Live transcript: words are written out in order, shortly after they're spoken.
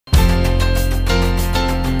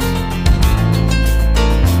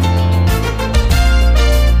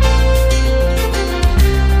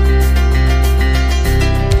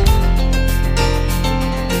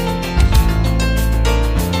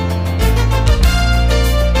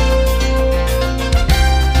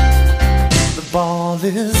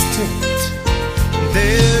this tilt.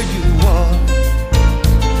 There you are,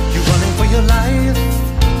 you're running for your life.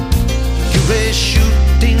 You're a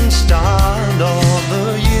shooting star, and all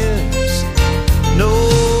the years no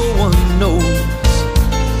one knows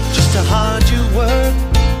just how hard you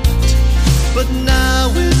worked, but now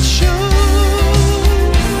it shows.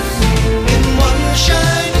 In one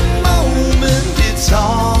shining moment, it's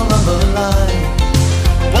all on the line.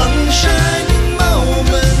 One shining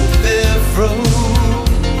moment, they're frozen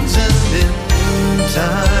in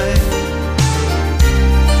time.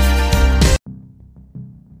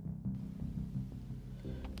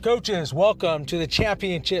 Coaches, welcome to the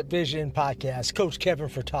Championship Vision Podcast. Coach Kevin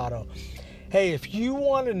Furtado. Hey, if you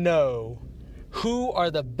want to know who are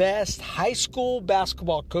the best high school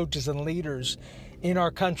basketball coaches and leaders in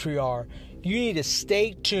our country are, you need to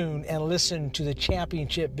stay tuned and listen to the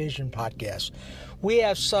Championship Vision Podcast. We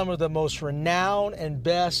have some of the most renowned and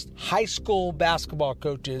best high school basketball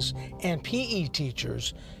coaches and PE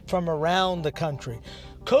teachers from around the country.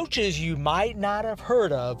 Coaches you might not have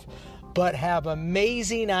heard of, but have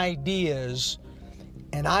amazing ideas.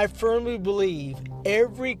 And I firmly believe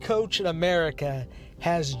every coach in America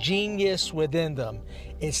has genius within them.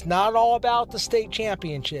 It's not all about the state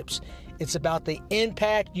championships. It's about the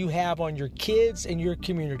impact you have on your kids and your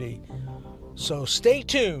community. So stay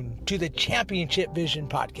tuned to the Championship Vision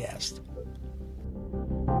Podcast.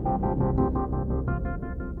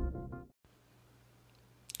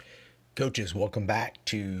 Coaches, welcome back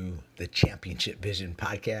to the Championship Vision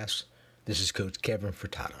Podcast. This is Coach Kevin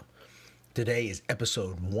Furtado. Today is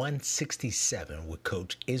episode 167 with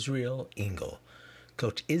Coach Israel Ingle.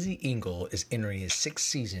 Coach Izzy Ingle is entering his sixth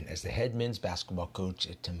season as the head men's basketball coach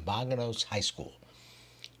at Timpanogos High School.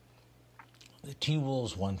 The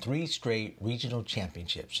T-Wolves won 3 straight regional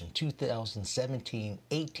championships in 2017,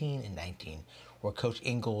 18, and 19, where Coach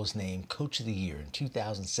Ingle was named Coach of the Year in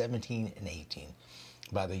 2017 and 18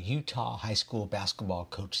 by the Utah High School Basketball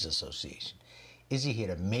Coaches Association. Izzy hit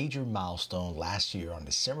a major milestone last year on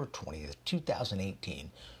December 20th,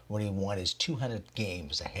 2018, when he won his 200th game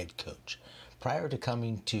as a head coach. Prior to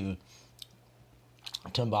coming to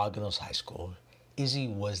Timpanogos High School, Izzy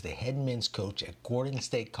was the head men's coach at Gordon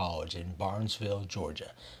State College in Barnesville,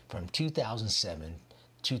 Georgia, from 2007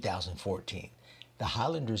 to 2014. The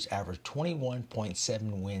Highlanders averaged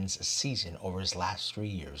 21.7 wins a season over his last 3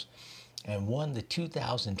 years and won the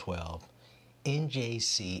 2012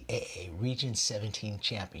 NJCAA Region 17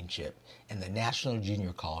 Championship and the National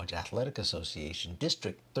Junior College Athletic Association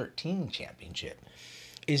District 13 Championship.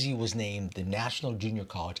 Izzy was named the National Junior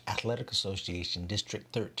College Athletic Association District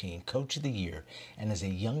 13 Coach of the Year and is the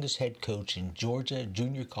youngest head coach in Georgia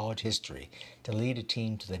junior college history to lead a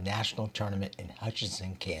team to the national tournament in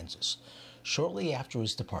Hutchinson, Kansas. Shortly after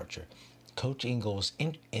his departure, Coach Ingle was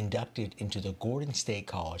inducted into the Gordon State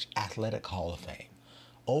College Athletic Hall of Fame.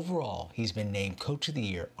 Overall, he's been named Coach of the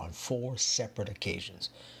Year on 4 separate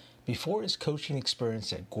occasions. Before his coaching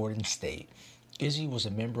experience at Gordon State, Izzy was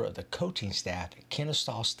a member of the coaching staff at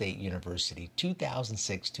Kennesaw State University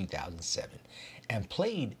 2006-2007 and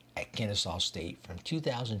played at Kennesaw State from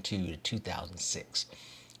 2002 to 2006.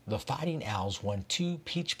 The Fighting Owls won 2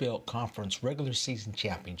 Peach Belt Conference regular season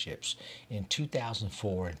championships in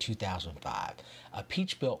 2004 and 2005, a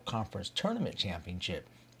Peach Belt Conference tournament championship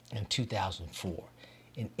in 2004,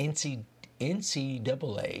 an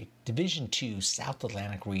NCAA Division II South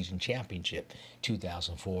Atlantic Region Championship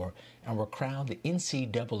 2004, and were crowned the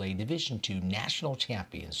NCAA Division II National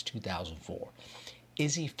Champions 2004.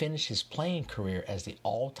 Izzy finished his playing career as the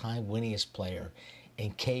all-time winningest player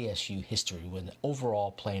in KSU history with an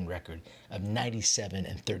overall playing record of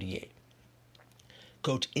 97-38.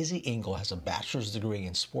 Coach Izzy Ingle has a bachelor's degree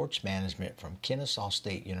in sports management from Kennesaw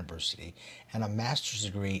State University and a master's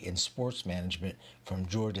degree in sports management from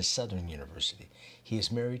Georgia Southern University. He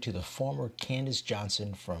is married to the former Candace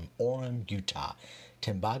Johnson from Orem, Utah,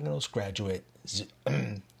 Timpanogos graduate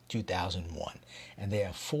 2001, and they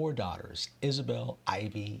have 4 daughters, Isabel,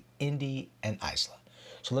 Ivy, Indy, and Isla.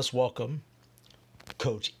 So let's welcome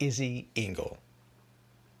Coach Izzy Ingle.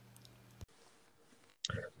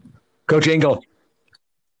 Coach Ingle.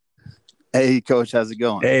 Hey, Coach, how's it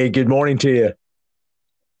going? Hey, good morning to you.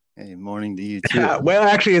 Hey, morning to you, too. Well,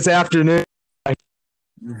 actually, it's afternoon. We're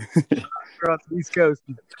on the East Coast.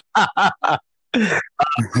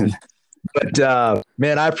 But,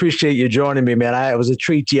 man, I appreciate you joining me, man. It was a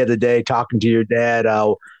treat the other day talking to your dad.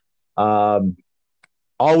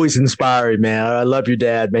 Always inspiring, man. I love your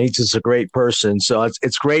dad, man. He's just a great person. So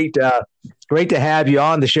it's great to have you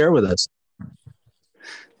on to share with us.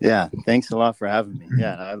 Yeah, thanks a lot for having me.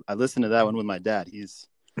 Yeah, I listened to that one with my dad. He's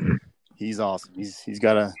he's awesome. He's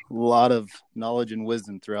got a lot of knowledge and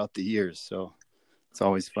wisdom throughout the years, so it's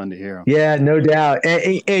always fun to hear him. Yeah, no doubt.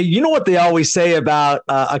 And you know what they always say about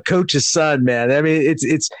a coach's son, man. I mean,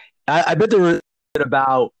 I bet there was a bit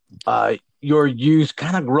about your youth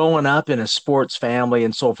kind of growing up in a sports family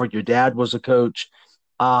and so forth. Your dad was a coach.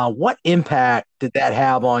 What impact did that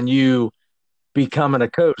have on you becoming a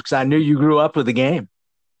coach? Because I knew you grew up with the game.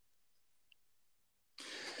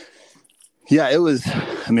 Yeah, it was.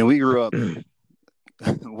 I mean, we grew up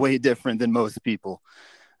way different than most people.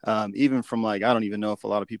 Even from I don't even know if a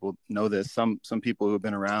lot of people know this. Some people who have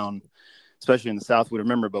been around, especially in the South, would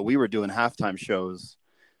remember. But we were doing halftime shows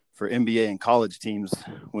for NBA and college teams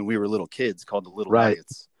when we were little kids, called the Little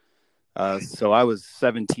Nuggets. So I was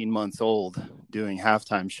 17 months old doing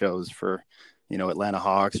halftime shows for, Atlanta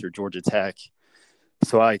Hawks or Georgia Tech.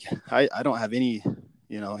 So I don't have any,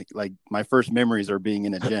 my first memories are being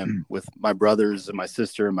in a gym with my brothers and my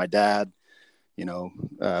sister and my dad,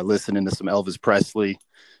 listening to some Elvis Presley,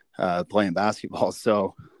 playing basketball.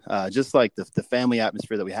 So just like the family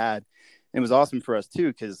atmosphere that we had, it was awesome for us too,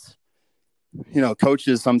 because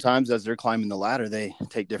coaches sometimes as they're climbing the ladder, they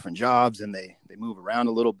take different jobs and they move around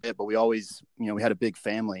a little bit, but we always, we had a big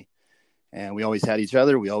family and we always had each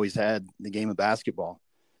other. We always had the game of basketball.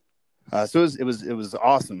 So it was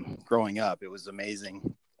awesome growing up. It was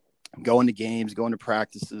amazing going to games, going to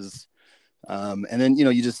practices. And then,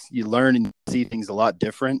 you learn and see things a lot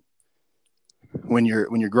different when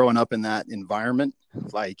you're growing up in that environment,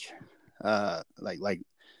 like the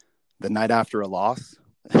night after a loss.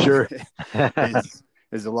 Sure.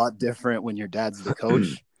 is a lot different when your dad's the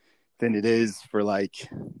coach than it is for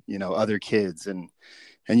other kids. And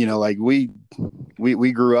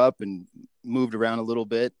we grew up and moved around a little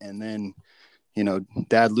bit, and then,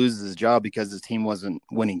 dad loses his job because his team wasn't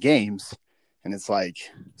winning games. And it's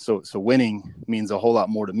so winning means a whole lot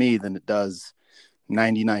more to me than it does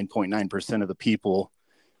 99.9% of the people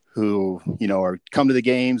who, are come to the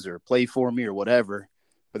games or play for me or whatever.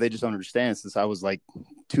 But they just don't understand. Since I was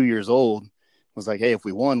 2 years old, was hey, if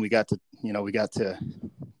we won, we got to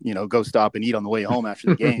go stop and eat on the way home after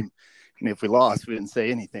the game. And if we lost, we didn't say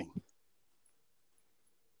anything.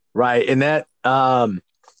 Right. And that,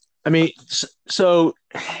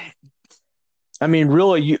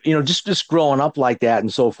 really, just growing up like that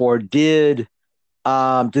and so forth, did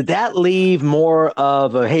that leave more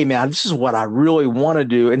of a, hey man, this is what I really want to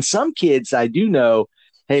do? And some kids I do know,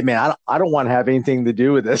 hey man, I don't want to have anything to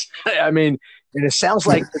do with this. And it sounds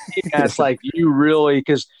like that's you really,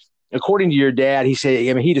 because according to your dad, he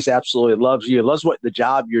said, he just absolutely loves you, loves the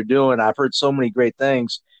job you're doing. I've heard so many great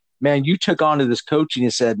things. Man, you took on to this coaching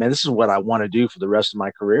and said, man, this is what I want to do for the rest of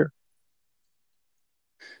my career.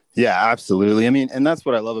 Yeah, absolutely. And that's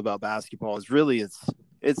what I love about basketball is really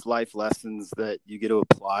it's life lessons that you get to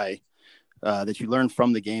apply, that you learn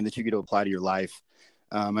from the game that you get to apply to your life.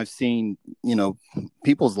 I've seen,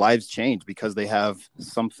 people's lives change because they have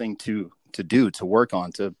something to do, to work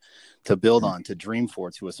on, to build on, to dream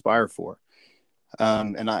for, to aspire for.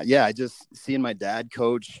 I just seeing my dad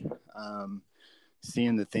coach,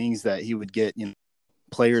 seeing the things that he would get,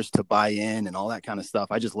 players to buy in and all that kind of stuff.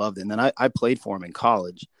 I just loved it. And then I played for him in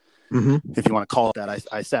college. Mm-hmm. If you want to call it that,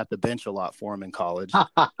 I sat the bench a lot for him in college.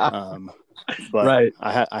 But right.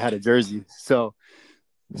 I had a jersey. So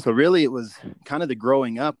really it was kind of the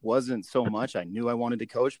growing up wasn't so much. I knew I wanted to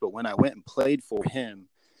coach, but when I went and played for him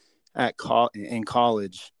in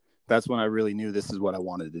college, that's when I really knew this is what I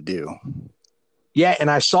wanted to do. Yeah.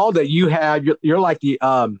 And I saw that you're like the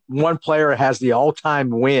one player has the all-time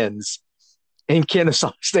wins in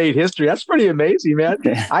Kennesaw State history. That's pretty amazing, man.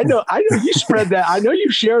 I know you spread that. I know you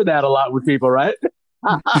share that a lot with people, right?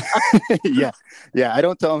 Yeah. I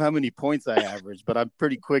don't tell them how many points I average, but I'm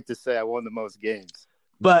pretty quick to say I won the most games.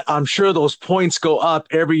 But I'm sure those points go up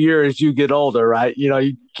every year as you get older, right?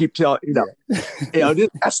 You keep telling,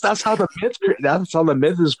 that's how the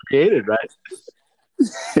myth is created, right?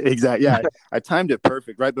 Exactly. Yeah, I timed it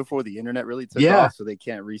perfect right before the internet really took off, so they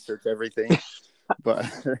can't research everything. But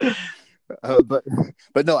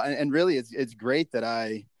no, and really, it's great that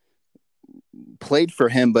I played for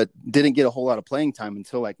him, but didn't get a whole lot of playing time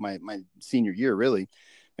until my senior year, really,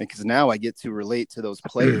 because now I get to relate to those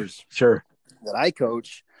players, sure, that I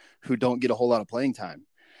coach who don't get a whole lot of playing time,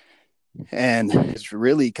 and it's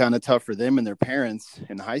really kind of tough for them and their parents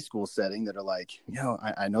in the high school setting that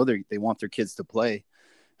are I know they want their kids to play,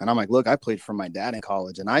 and I'm look, I played for my dad in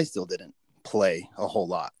college, and I still didn't play a whole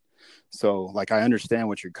lot. So I understand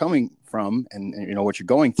what you're coming from and what you're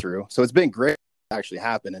going through. So it's been great to actually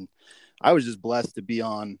happen. And I was just blessed to be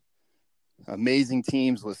on amazing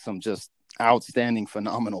teams with some just outstanding,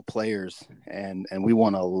 phenomenal players, and we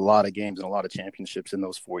won a lot of games and a lot of championships in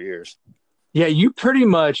those 4 years. Yeah, you pretty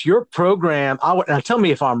much your program. Now tell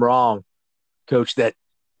me if I'm wrong, Coach. That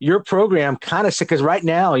your program kind of because right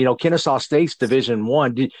now, Kennesaw State's Division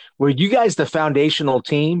I. Were you guys the foundational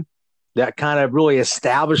team that kind of really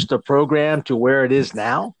established the program to where it is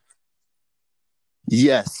now?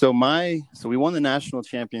 Yes. So we won the national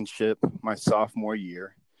championship my sophomore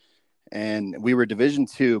year, and we were Division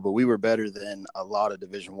II, but we were better than a lot of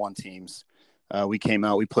Division I teams. We came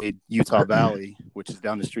out, we played Utah Valley, which is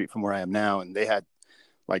down the street from where I am now, and they had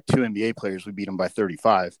like 2 NBA players. We beat them by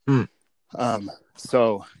 35.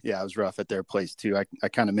 So yeah, it was rough at their place too. I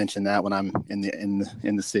kind of mentioned that when I'm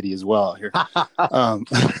in the city as well here.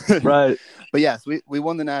 Right. But yes, we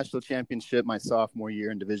won the national championship my sophomore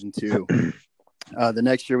year in Division II. The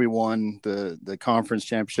next year we won the conference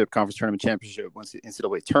tournament championship, won the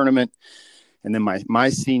NCAA tournament. And then my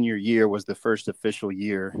senior year was the first official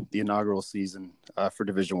year, the inaugural season for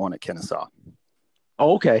Division I at Kennesaw.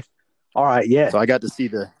 Oh, okay. All right. Yeah. So I got to see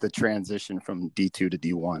the transition from D2 to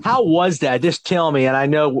D1. How was that? Just tell me. And I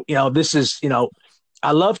know, this is,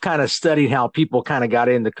 I love kind of studying how people kind of got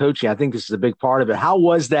into coaching. I think this is a big part of it. How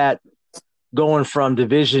was that going from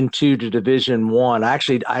Division II to Division I?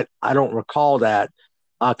 Actually, I don't recall that.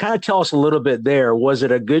 Kind of tell us a little bit there. Was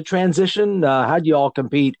it a good transition? How'd you all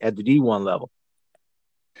compete at the D1 level?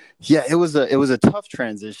 Yeah, it was a tough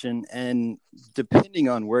transition, and depending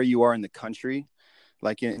on where you are in the country,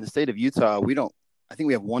 like in the state of Utah, I think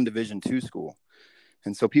we have one Division II school,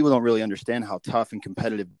 and so people don't really understand how tough and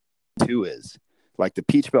competitive 2 is. Like the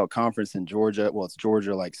Peach Belt Conference in Georgia, well, it's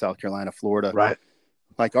Georgia, like South Carolina, Florida, right?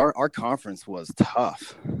 Like our conference was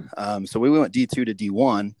tough. So we went D2 to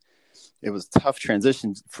D1. It was tough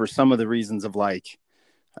transitions for some of the reasons of like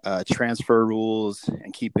transfer rules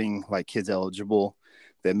and keeping like kids eligible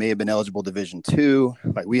that may have been eligible Division II.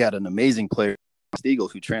 Like we had an amazing player, Ingle,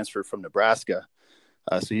 who transferred from Nebraska.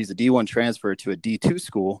 So he's a D1 transfer to a D2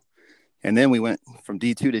 school. And then we went from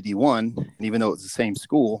D2 to D1. And even though it was the same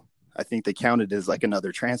school, I think they counted as like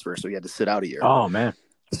another transfer. So he had to sit out a year. Oh, man.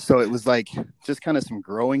 So it was like just kind of some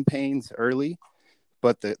growing pains early.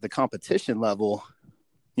 But the competition level,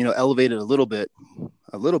 elevated a little bit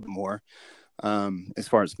more as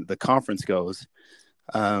far as the conference goes.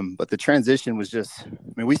 But the transition was just,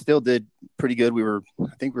 we still did pretty good.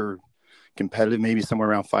 I think we were competitive, maybe somewhere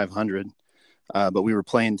around 500. But we were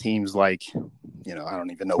playing teams like, I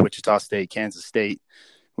don't even know, Wichita State, Kansas State,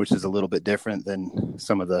 which is a little bit different than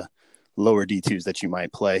some of the lower D2s that you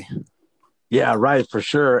might play. Yeah, right, for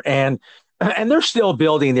sure. And they're still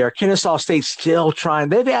building there. Kennesaw State's still trying.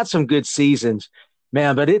 They've had some good seasons,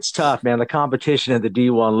 man, but it's tough, man. The competition at the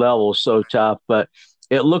D1 level is so tough, but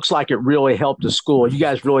it looks like it really helped the school. You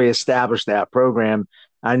guys really established that program.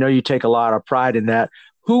 I know you take a lot of pride in that.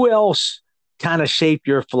 Who else kind of shaped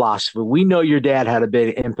your philosophy? We know your dad had a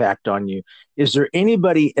big impact on you. Is there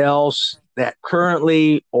anybody else that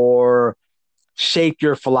currently or shaped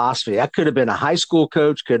your philosophy? That could have been a high school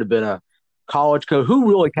coach, could have been a college coach. Who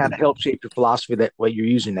really kind of helped shape your philosophy that what you're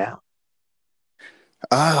using now?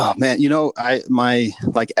 Oh man, my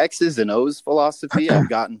like X's and O's philosophy I've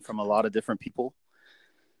gotten from a lot of different people.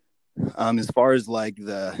 As far as like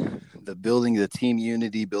the building the team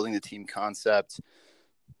unity, building the team concept,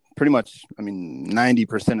 pretty much,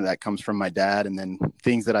 90% of that comes from my dad, and then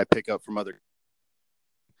things that I pick up from other.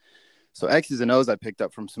 So X's and O's I picked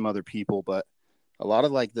up from some other people, but a lot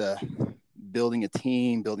of like the building a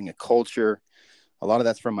team, building a culture, a lot of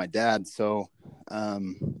that's from my dad. So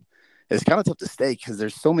it's kind of tough to stay because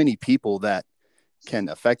there's so many people that can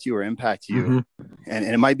affect you or impact you. Mm-hmm. And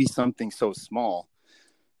it might be something so small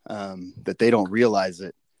that they don't realize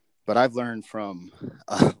it. But I've learned from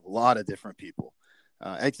a lot of different people,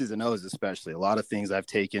 X's and O's especially. A lot of things I've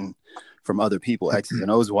taken from other people, X's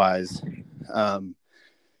and O's wise.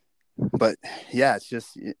 But yeah, it's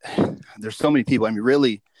just there's so many people.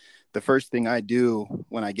 Really, the first thing I do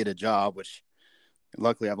when I get a job, which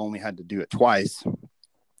luckily I've only had to do it twice.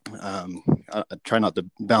 I try not to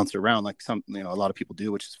bounce around like a lot of people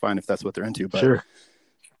do, which is fine if that's what they're into. But, sure.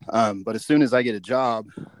 But as soon as I get a job,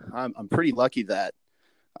 I'm pretty lucky that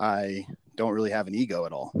I don't really have an ego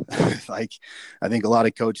at all. Like, I think a lot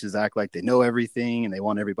of coaches act like they know everything and they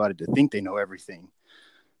want everybody to think they know everything.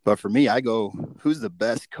 But for me, I go, who's the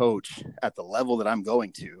best coach at the level that I'm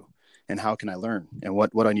going to, and how can I learn, and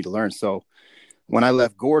what I need to learn? So when I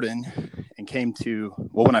left Gordon and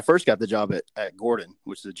when I first got the job at Gordon,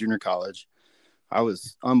 which is a junior college, I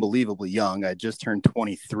was unbelievably young. I just turned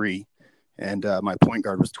 23, and my point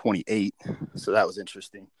guard was 28. So that was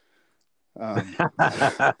interesting. But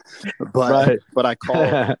I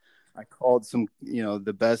I called some,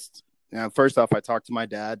 the best. First off, I talked to my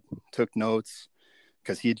dad, took notes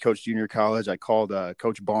because he had coached junior college. I called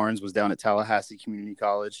Coach Barnes, was down at Tallahassee Community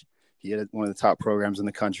College. He had one of the top programs in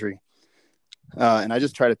the country. And I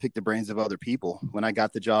just try to pick the brains of other people. When I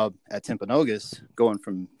got the job at Timpanogos, going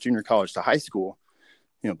from junior college to high school,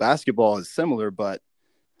 basketball is similar, but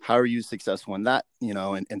how are you successful in that,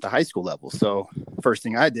 and at the high school level? So first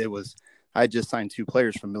thing I did was I just signed 2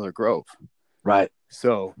 players from Miller Grove. Right.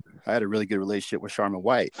 So I had a really good relationship with Sharman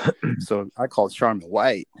White. So I called Sharman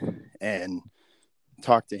White and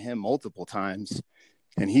talked to him multiple times,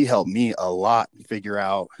 and he helped me a lot figure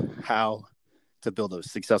out how to build a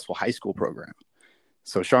successful high school program.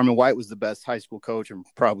 So Sharman White was the best high school coach, and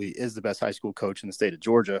probably is the best high school coach in the state of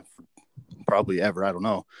Georgia, probably ever. I don't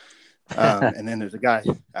know. And then there's a guy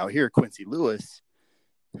out here, Quincy Lewis,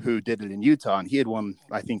 who did it in Utah, and he had won,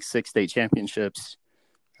 I think, 6 state championships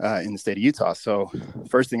in the state of Utah. So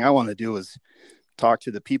first thing I wanted to do was talk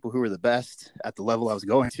to the people who were the best at the level I was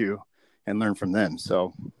going to and learn from them.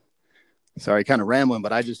 So sorry, kind of rambling,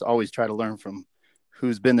 but I just always try to learn from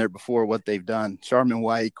who's been there before, what they've done. Sharman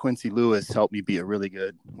White, Quincy Lewis helped me be a really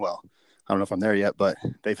good, well, I don't know if I'm there yet, but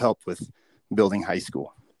they've helped with building high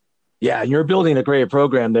school. Yeah, you're building a great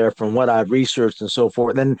program there from what I've researched and so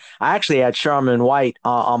forth. Then I actually had Sharman White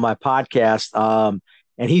on my podcast,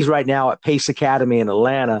 and he's right now at Pace Academy in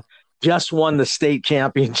Atlanta, just won the state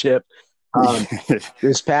championship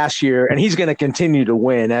this past year, and he's going to continue to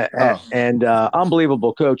win. And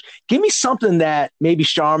unbelievable coach. Give me something that maybe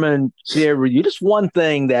Sharman shared with you, just one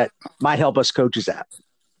thing that might help us coaches out.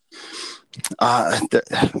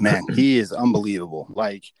 Man, he is unbelievable.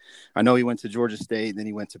 Like, I know he went to Georgia State, then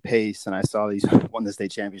he went to Pace, and I saw he's won the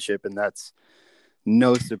state championship, and that's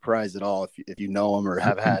no surprise at all if you know him or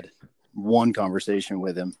have had one conversation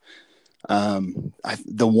with him.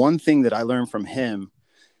 The one thing that I learned from him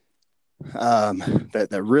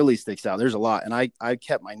that really sticks out, there's a lot, and I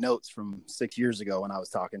kept my notes from 6 years ago when I was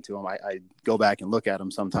talking to him. I go back and look at them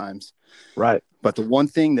sometimes. Right. But the one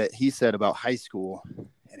thing that he said about high school,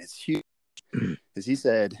 and it's huge, is he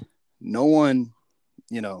said, no one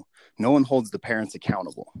holds the parents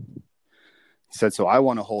accountable. He said, so I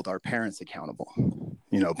want to hold our parents accountable.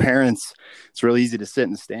 Parents, it's really easy to sit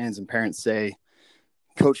in the stands and parents say,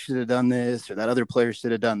 coach should have done this or that other player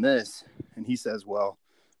should have done this. And he says, well,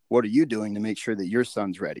 what are you doing to make sure that your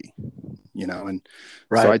son's ready? And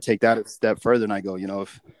right. So I take that a step further and I go,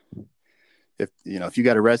 if you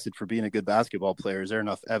got arrested for being a good basketball player, is there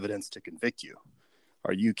enough evidence to convict you?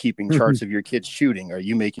 Are you keeping charts of your kid's shooting? Are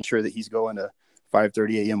you making sure that he's going to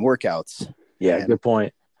 5:30 a.m. workouts? Yeah, and good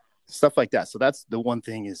point. Stuff like that. So that's the one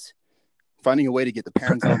thing, is finding a way to get the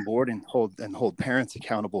parents on board and hold parents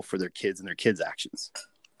accountable for their kids and their kids' actions.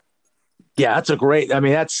 Yeah, that's a great. I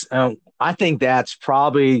mean, that's. I think that's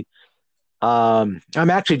probably. I'm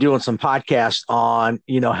actually doing some podcasts on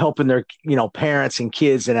helping their parents and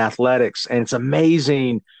kids in athletics, and it's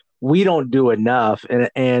amazing. We don't do enough,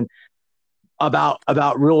 and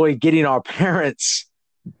about really getting our parents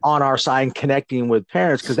on our side and connecting with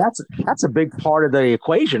parents, because that's a big part of the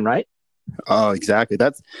equation, right? Oh, exactly.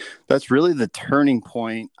 That's really the turning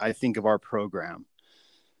point, I think, of our program.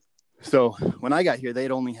 So when I got here,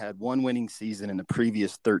 they'd only had one winning season in the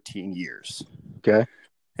previous 13 years. Okay.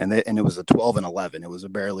 And it was a 12-11. It was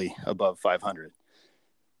barely above 500.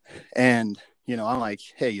 And, I'm like,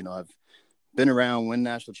 hey, I've been around, win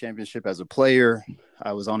national championship as a player.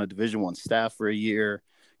 I was on a Division I staff for a year,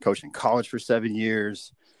 coaching college for 7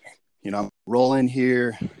 years. I'm rolling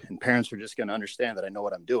here, and parents are just going to understand that I know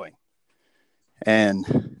what I'm doing.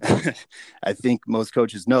 And I think most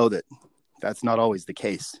coaches know that that's not always the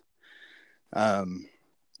case. And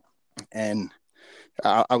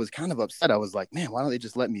I was kind of upset. I was like, man, why don't they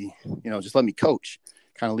just let me coach,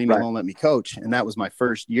 kind of leave me alone, let me coach. And that was my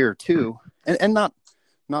first year or two. And not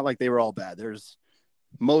like they were all bad.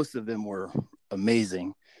 Most of them were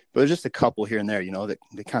amazing, but there's just a couple here and there, that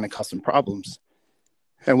kind of caused some problems.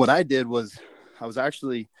 And what I did was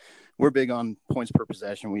we're big on points per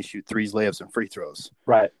possession. We shoot threes, layups, and free throws.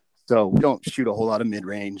 Right. So we don't shoot a whole lot of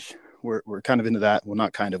mid-range. We're kind of into that. Well,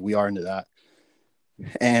 not kind of, we are into that.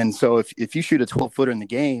 And so if you shoot a 12-footer in the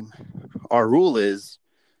game, our rule is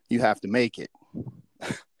you have to make it.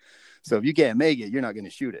 So if you can't make it, you're not going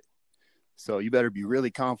to shoot it. So you better be really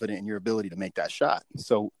confident in your ability to make that shot.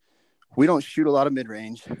 So we don't shoot a lot of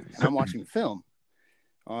mid-range. And I'm watching film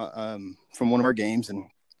from one of our games,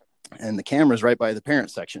 and the camera's right by the parent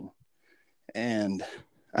section. And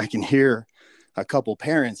I can hear a couple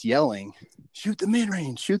parents yelling, shoot the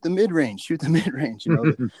mid-range, shoot the mid-range, shoot the mid-range.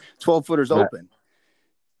 The 12-footer's open.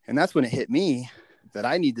 And that's when it hit me that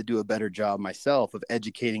I need to do a better job myself of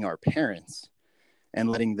educating our parents and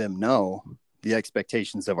letting them know the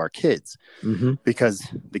expectations of our kids, because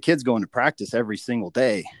the kids go into practice every single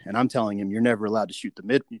day. And I'm telling them, you're never allowed to shoot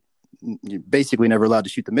you're basically never allowed to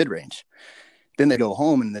shoot the mid range. Then they go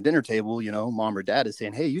home and the dinner table, mom or dad is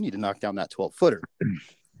saying, hey, you need to knock down that 12-footer.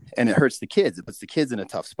 And it hurts the kids. It puts the kids in a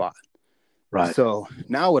tough spot. Right. So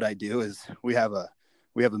now what I do is we have a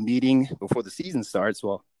meeting before the season starts.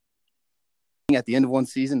 Well, at the end of one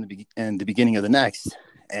season and the beginning of the next,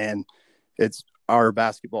 and it's our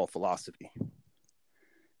basketball philosophy.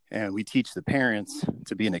 And we teach the parents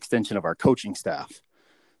to be an extension of our coaching staff.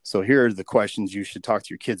 So here are the questions you should talk to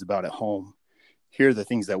your kids about at home. Here are the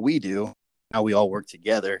things that we do. How we all work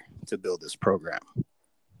together to build this program.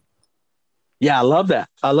 Yeah, I love that.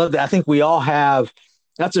 I think we all have,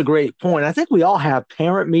 that's a great point. I think we all have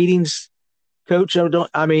parent meetings, Coach.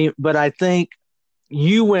 But I think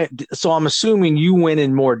you went, so I'm assuming you went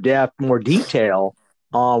in more depth, more detail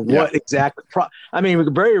on what exactly.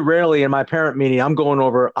 Very rarely in my parent meeting, I'm going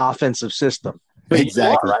over offensive system.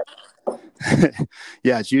 Exactly. Right?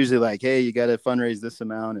 Yeah, it's usually like, hey, you got to fundraise this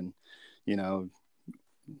amount, and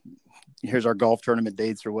here's our golf tournament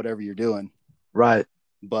dates or whatever you're doing. Right.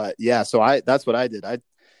 But yeah, so that's what I did.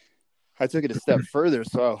 I took it a step further.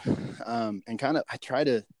 So, I try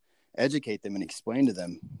to educate them and explain to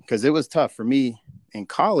them, because it was tough for me in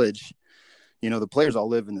college. The players all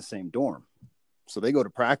live in the same dorm. So they go to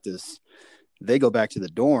practice, they go back to the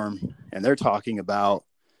dorm, and they're talking about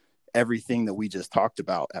everything that we just talked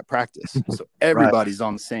about at practice. So everybody's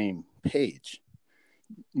on the same page.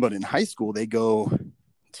 But in high school, they go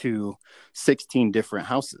to 16 different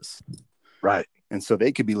houses. Right. And so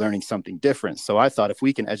they could be learning something different. So I thought, if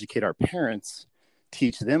we can educate our parents,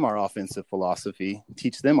 teach them our offensive philosophy,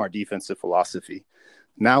 teach them our defensive philosophy,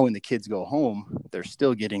 now when the kids go home, they're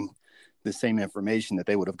still getting the same information that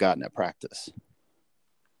they would have gotten at practice.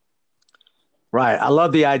 Right. I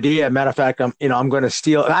love the idea. Matter of fact, I'm going to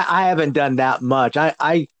steal. I haven't done that much.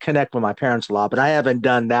 I connect with my parents a lot, but I haven't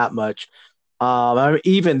done that much.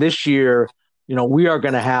 Even this year, we are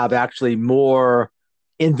going to have actually more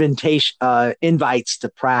invites to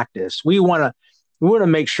practice. We want to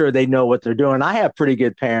make sure they know what they're doing. I have pretty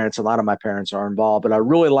good parents. A lot of my parents are involved, but I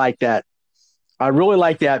really like that. I really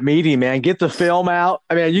like that meeting, man. Get the film out.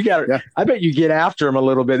 I mean, I bet you get after them a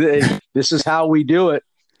little bit. Hey, this is how we do it.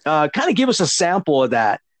 Kind of give us a sample of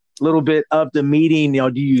that, a little bit of the meeting.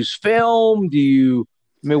 Do you use film? What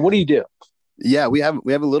do you do? Yeah, we have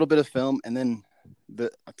a little bit of film, and then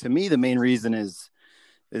to me, the main reason is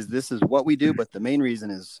this is what we do, but the main reason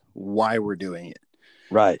is why we're doing it.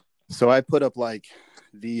 Right. So I put up like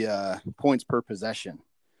the points per possession,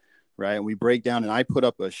 right? And we break down, and I put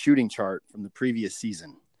up a shooting chart from the previous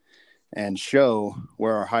season and show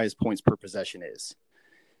where our highest points per possession is.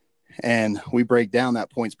 And we break down that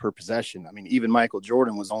points per possession. I mean, even Michael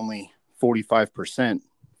Jordan was only 45%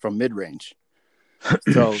 from mid-range.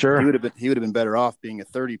 So sure. he would have been better off being a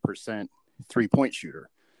 30% 3-point shooter,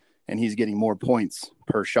 and he's getting more points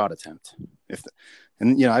per shot attempt.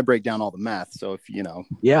 I break down all the math. So if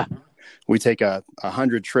we take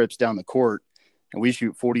 100 trips down the court and we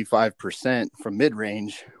shoot 45% from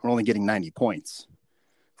mid-range, we're only getting 90 points.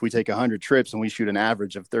 If we take 100 trips and we shoot an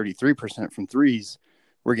average of 33% from threes,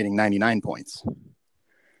 we're getting 99 points.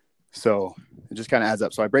 So it just kind of adds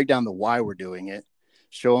up. So I break down the why we're doing it,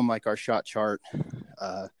 show them like our shot chart.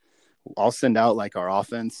 I'll send out like our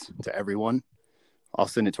offense to everyone. I'll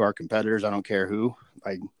send it to our competitors. I don't care who.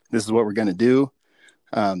 Like, this is what we're going to do.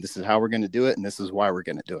 This is how we're going to do it. And this is why we're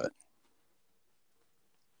going to do it.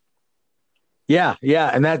 Yeah.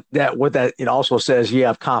 Yeah. And that what that it also says, you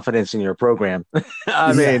have confidence in your program.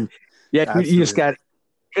 You just got,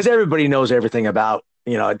 because everybody knows everything about,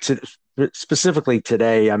 specifically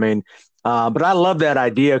today. But I love that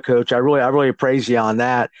idea, Coach. I really praise you on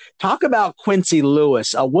that. Talk about Quincy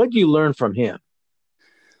Lewis. What did you learn from him?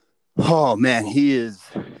 Oh man, he's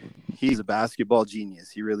a basketball genius.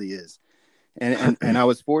 He really is. And I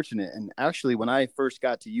was fortunate. And actually, when I first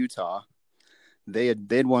got to Utah,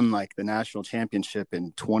 they'd won like the national championship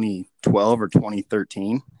in 2012 or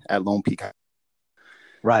 2013 at Lone Peak.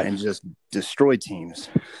 Right. And just destroyed teams.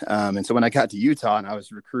 And so when I got to Utah and I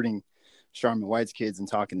was recruiting Sharman White's kids and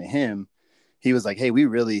talking to him, he was like, hey,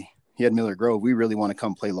 he had Miller Grove. We really want to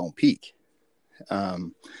come play Lone Peak.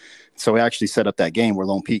 So we actually set up that game where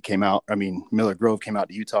Miller Grove came out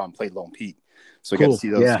to Utah and played Lone Peak. So we got to see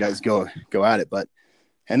those guys go at it.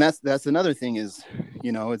 And that's another thing is,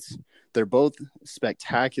 they're both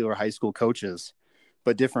spectacular high school coaches,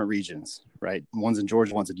 but different regions, right? One's in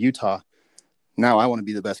Georgia, one's in Utah. Now I want to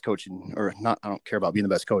be the best coach I don't care about being the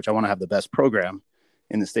best coach. I want to have the best program.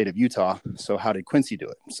 in the state of Utah. So how did Quincy do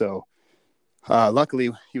it? So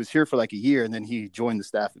luckily he was here for like a year, and then he joined the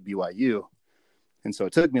staff at BYU. And so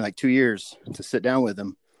it took me like 2 years to sit down with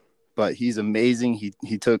him, but he's amazing.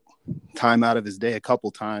 He took time out of his day a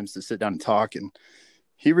couple times to sit down and talk. And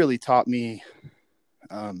he really taught me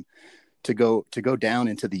to go down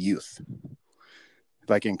into the youth.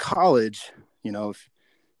 Like in college, if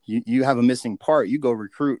you have a missing part, you go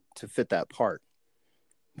recruit to fit that part.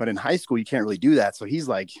 But in high school, you can't really do that. So he's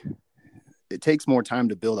like, it takes more time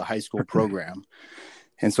to build a high school program.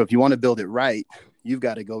 And so if you want to build it right, you've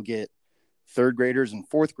got to go get third graders and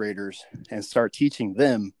fourth graders and start teaching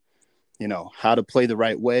them, how to play the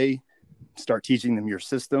right way, start teaching them your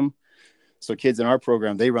system. So kids in our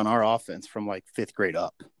program, they run our offense from like fifth grade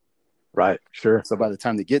up. Right. Sure. So by the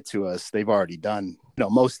time they get to us, they've already done,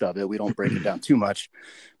 most of it. We don't break it down too much,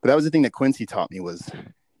 but that was the thing that Quincy taught me was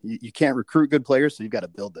you can't recruit good players. So you've got to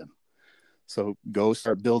build them. So go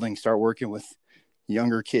start building, start working with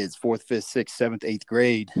younger kids, 4th, 5th, 6th, 7th, 8th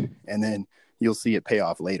grade. And then you'll see it pay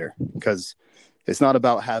off later, because it's not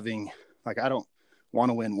about having, like, I don't want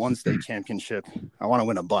to win one state championship. I want to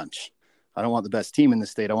win a bunch. I don't want the best team in the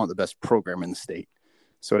state. I want the best program in the state.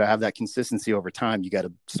 So to have that consistency over time, you got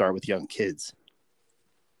to start with young kids.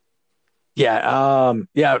 Yeah.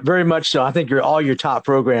 Yeah, very much so. I think all your top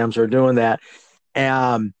programs are doing that.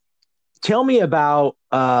 Tell me about,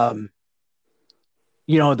 the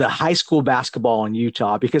high school basketball in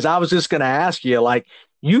Utah, because I was just going to ask you, like,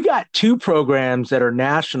 you got 2 programs that are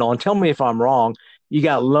national, and tell me if I'm wrong. You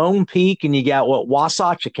got Lone Peak and you got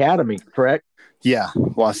Wasatch Academy, correct? Yeah.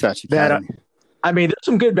 Wasatch Academy. There's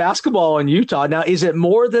some good basketball in Utah. Now, is it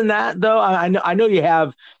more than that though? I know you have,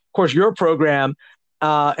 of course, your program,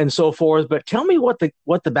 and so forth, but tell me what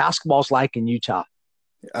the basketball's like in Utah.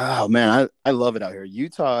 Oh man, I love it out here.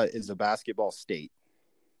 Utah is a basketball state.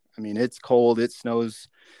 It's cold. It snows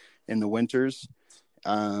in the winters.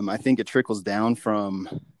 I think it trickles down from,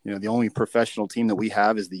 the only professional team that we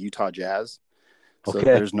have is the Utah Jazz. So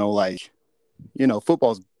there's no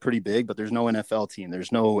football's pretty big, but there's no NFL team.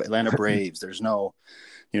 There's no Atlanta Braves. There's no,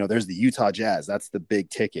 there's the Utah Jazz. That's the big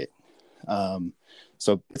ticket.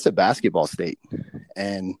 So it's a basketball state,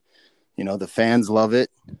 and, the fans love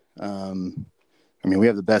it. We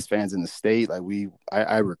have the best fans in the state. Like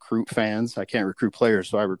I recruit fans. I can't recruit players,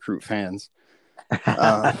 so I recruit fans.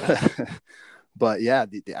 But yeah,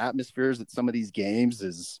 the atmospheres at some of these games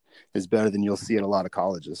is better than you'll see at a lot of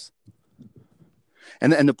colleges.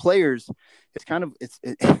 And the players,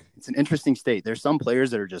 it's an interesting state. There's some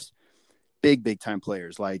players that are just big time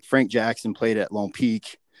players. Like Frank Jackson played at Lone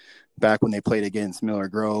Peak back when they played against Miller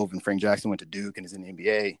Grove, and Frank Jackson went to Duke and is in the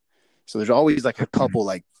NBA. So there's always like a couple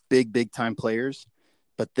like big time players,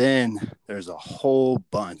 but then there's a whole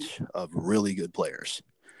bunch of really good players.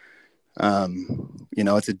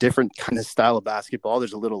 It's a different kind of style of basketball.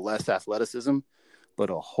 There's a little less athleticism, but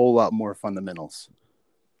a whole lot more fundamentals.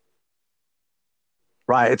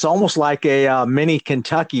 Right. It's almost like a mini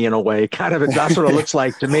Kentucky in a way. That's what it looks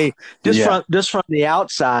like to me. Just from the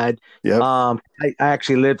outside. Yep. I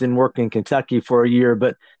actually lived and worked in Kentucky for a year,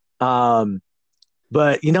 but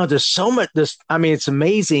there's so much. It's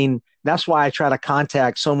amazing. That's why I try to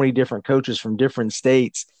contact so many different coaches from different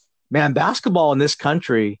states. Man, basketball in this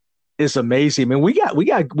country is amazing. We got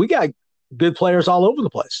good players all over the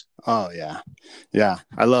place. Oh yeah,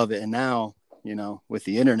 I love it. And now, with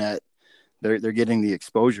the internet, they're getting the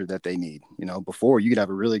exposure that they need. Before you could have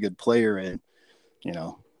a really good player in,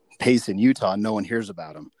 Pace in Utah, no one hears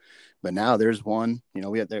about him. But now there's one.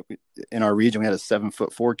 We had in our region, we had a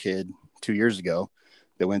 7'4" kid 2 years ago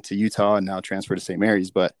that went to Utah and now transferred to St. Mary's.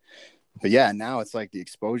 But yeah, now it's like the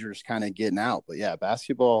exposure is kind of getting out. But yeah,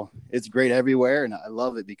 basketball, it's great everywhere, and I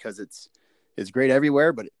love it because it's great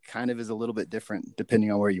everywhere, but it kind of is a little bit different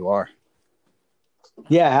depending on where you are.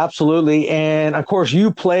 Yeah, absolutely. And of course,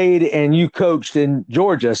 you played and you coached in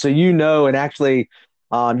Georgia, so and actually,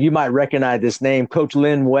 you might recognize this name, Coach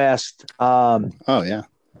Lynn West. Oh yeah,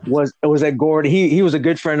 was at Gordon. He was a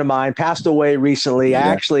good friend of mine. Passed away recently.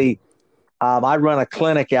 Yeah. I run a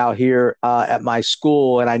clinic out here at my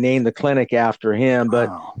school, and I named the clinic after him. But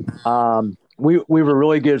we were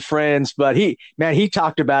really good friends. But he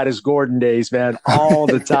talked about his Gordon days, man, all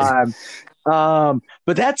the time.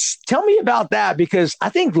 But tell me about that, because I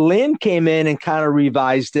think Lynn came in and kind of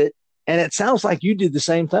revised it, and it sounds like you did the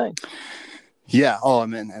same thing. Yeah. Oh,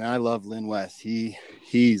 man. And I love Lynn West.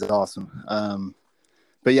 He's awesome.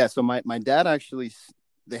 But yeah, so my dad actually,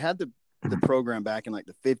 they had the program back in like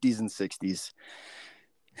the 50s and 60s,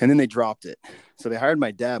 and then they dropped it. So they hired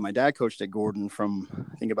my dad. My dad coached at Gordon from,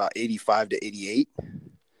 I think, about 85 to 88.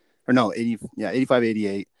 or no, 85,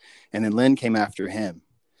 88. And then Lynn came after him.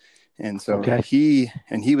 And so Okay.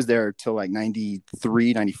 he was there till like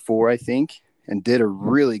 93, 94, I think, and did a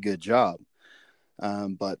really good job.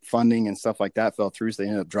 But funding and stuff like that fell through, so they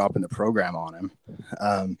ended up dropping the program on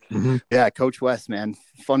him. Yeah, Coach West, man,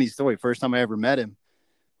 funny story. First time I ever met him,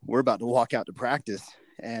 we're about to walk out to practice,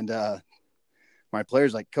 and my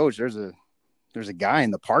player's like, Coach, there's a guy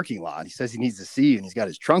in the parking lot. He says he needs to see you, and he's got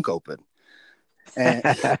his trunk open. And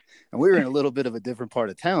we were in a little bit of a different part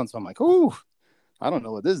of town, so I'm like, ooh, I don't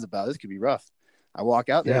know what this is about. This could be rough. I walk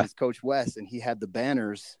out there, and it's Coach West, and he had the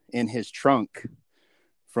banners in his trunk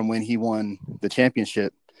from when he won the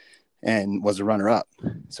championship and was a runner-up.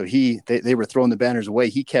 So they were throwing the banners away.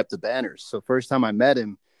 He kept the banners. So first time I met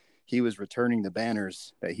him, he was returning the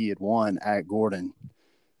banners that he had won at Gordon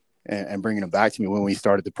and bringing them back to me when we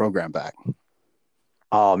started the program back.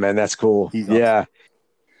 Oh man, that's cool. He's awesome.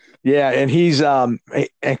 Yeah. And he's, and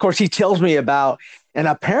of course he tells me about, and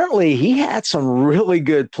apparently he had some really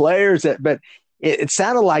good players but it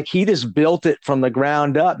sounded like he just built it from the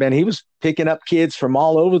ground up, man. He was picking up kids from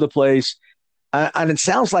all over the place. And it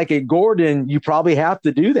sounds like at Gordon, you probably have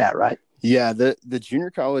to do that, right? Yeah. The junior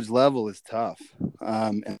college level is tough.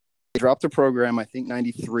 And they dropped the program, I think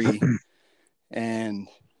 93, and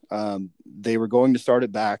they were going to start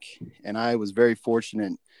it back. And I was very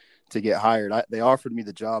fortunate to get hired. They offered me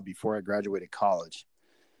the job before I graduated college.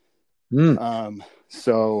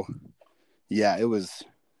 So yeah, it was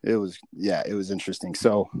interesting.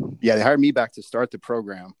 So yeah, they hired me back to start the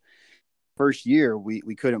program. First year,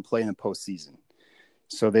 we couldn't play in the postseason.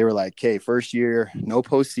 So they were like, "Okay, first year, no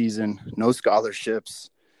postseason, no scholarships.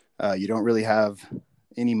 You don't really have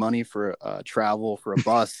any money for travel for a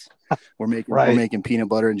bus. We're making peanut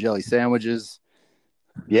butter and jelly sandwiches.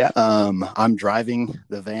 Yeah. I'm driving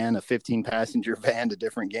the van, a 15-passenger van, to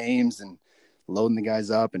different games and loading the guys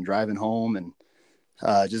up and driving home and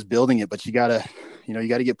just building it. But you gotta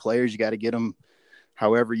get players. You got to get them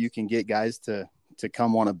however you can get guys to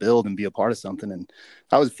come want to build and be a part of something. And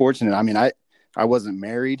I was fortunate. I mean, I wasn't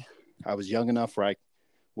married. I was young enough where I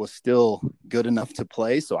was still good enough to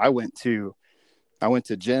play. So I went to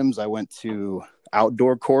gyms. I went to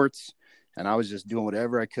outdoor courts, and I was just doing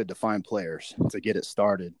whatever I could to find players to get it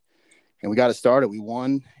started. And we got it started. We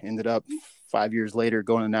won, ended up 5 years later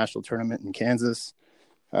going to the national tournament in Kansas,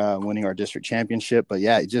 winning our district championship. But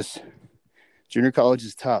yeah, junior college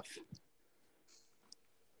is tough.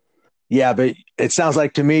 Yeah, but it sounds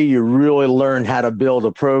like to me you really learned how to build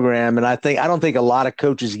a program. And I don't think a lot of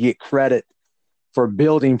coaches get credit for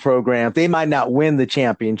building programs. They might not win the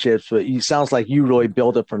championships, but it sounds like you really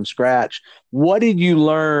built it from scratch. What did you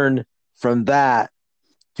learn from that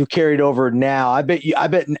to carry it over now? I bet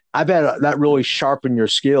that really sharpened your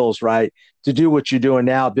skills, right? To do what you're doing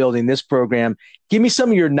now, building this program. Give me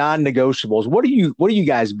some of your non-negotiables. What are you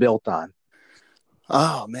guys built on?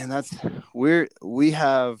 Oh man, we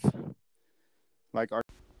have like our.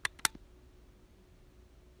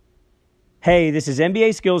 Hey, this is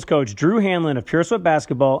NBA skills coach Drew Hanlon of Pure Sweat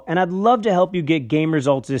Basketball, and I'd love to help you get game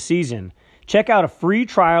results this season. Check out a free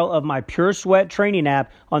trial of my Pure Sweat training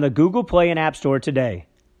app on the Google Play and App Store today.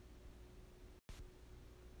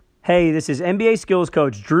 Hey, this is NBA skills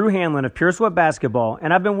coach Drew Hanlon of Pure Sweat Basketball,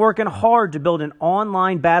 and I've been working hard to build an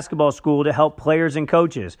online basketball school to help players and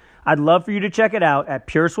coaches. I'd love for you to check it out at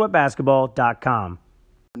puresweatbasketball.com.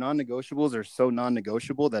 Non-negotiables are so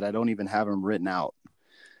non-negotiable that I don't even have them written out.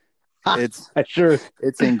 It's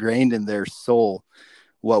ingrained in their soul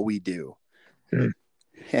what we do.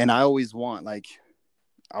 And I always want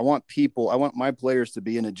I want my players to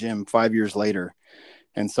be in a gym 5 years later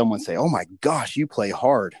and someone say, "Oh my gosh, you play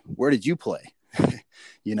hard. Where did you play?"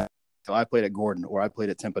 So I played at Gordon or I played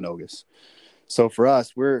at Timpanogos. So for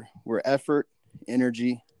us, we're effort,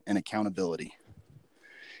 energy, and accountability.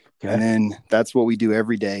 Okay. And then that's what we do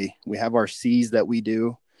every day. We have our C's that we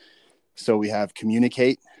do. So we have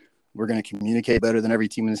communicate. We're going to communicate better than every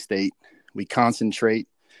team in the state. We concentrate.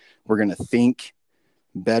 We're going to think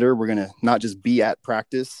better. We're going to not just be at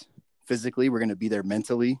practice physically. We're going to be there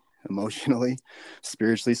mentally, emotionally,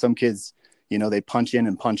 spiritually. Some kids, they punch in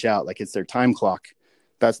and punch out like it's their time clock.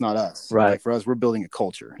 That's not us. Right. Like for us, we're building a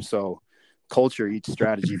culture. So culture eats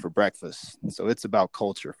strategy for breakfast. So it's about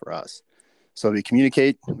culture for us. So we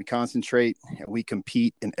communicate, we concentrate, and we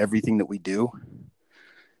compete in everything that we do.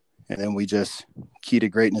 And then key to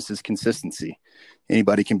greatness is consistency.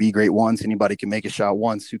 Anybody can be great once. Anybody can make a shot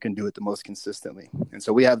once. Who can do it the most consistently? And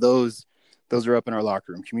so we have those are up in our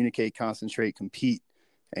locker room: communicate, concentrate, compete,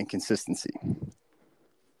 and consistency.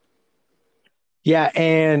 Yeah.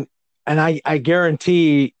 And I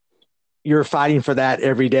guarantee you're fighting for that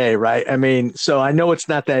every day, right? I mean, so I know it's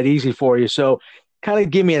not that easy for you. So kind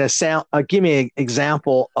of give me an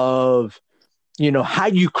example of, how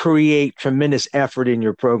you create tremendous effort in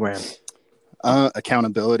your program.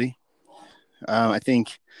 Accountability. I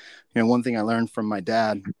think, one thing I learned from my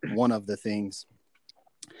dad, one of the things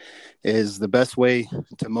is the best way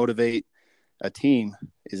to motivate a team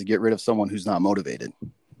is to get rid of someone who's not motivated.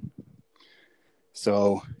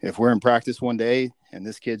 So if we're in practice one day and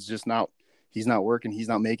this kid's he's not working, he's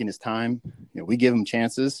not making his time, we give him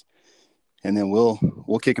chances, and then we'll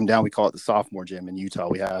kick him down. We call it the sophomore gym in Utah.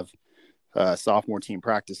 We have a sophomore team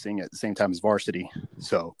practicing at the same time as varsity.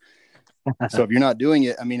 So if you're not doing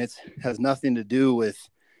it, I mean, it has nothing to do with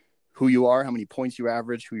who you are, how many points you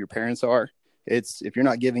average, who your parents are. It's if you're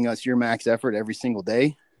not giving us your max effort every single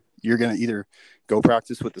day, you're going to either go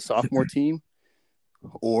practice with the sophomore team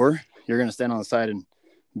or you're going to stand on the side and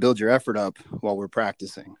build your effort up while we're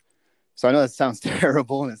practicing. So I know that sounds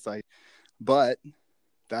terrible, and it's like, but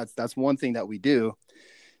that's one thing that we do.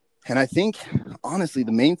 And I think, honestly,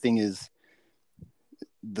 the main thing is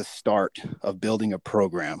the start of building a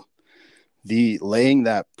program, the laying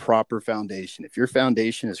that proper foundation. If your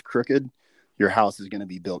foundation is crooked, your house is going to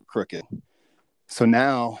be built crooked. So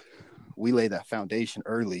now we lay that foundation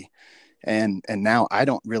early, and now I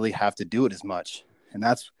don't really have to do it as much. And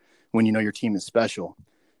that's when your team is special,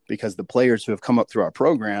 because the players who have come up through our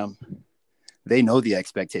program, they know the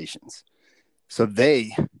expectations. So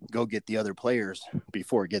they go get the other players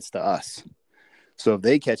before it gets to us. So if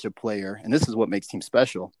they catch a player, and this is what makes teams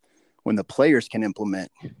special, when the players can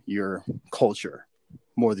implement your culture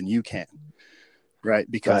more than you can, right?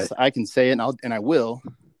 Because I can say it and I will,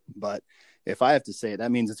 but if I have to say it,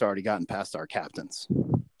 that means it's already gotten past our captains.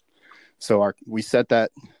 So we set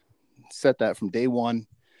that from day one.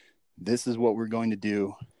 This is what we're going to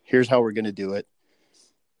do. Here's how we're going to do it.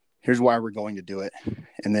 Here's why we're going to do it.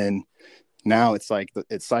 And then now it's like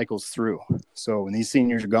it cycles through. So when these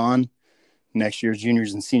seniors are gone, next year's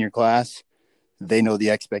juniors and senior class, they know the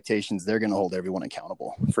expectations. They're going to hold everyone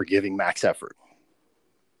accountable for giving max effort.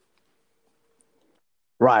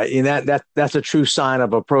 Right. And that's a true sign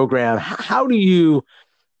of a program. How do you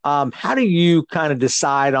kind of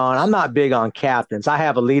decide on, I'm not big on captains. I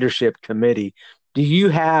have a leadership committee. Do you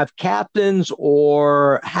have captains,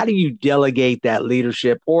 or how do you delegate that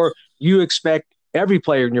leadership, or you expect every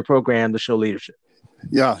player in your program to show leadership?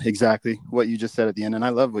 Yeah, exactly. What you just said at the end. And I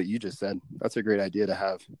love what you just said. That's a great idea to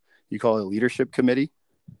have. You call it a leadership committee?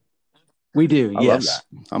 We do. I love that.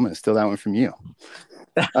 I'm going to steal that one from you.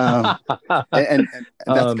 And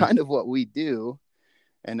that's kind of what we do.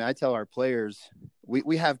 And I tell our players,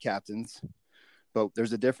 we have captains, but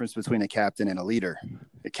there's a difference between a captain and a leader.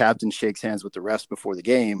 A captain shakes hands with the refs before the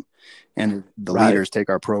game, and the leaders take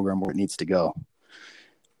our program where it needs to go.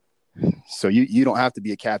 So you don't have to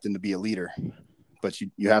be a captain to be a leader, but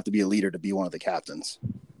you have to be a leader to be one of the captains.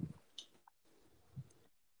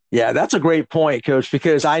 Yeah, that's a great point, Coach,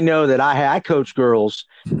 because I know that I coach girls,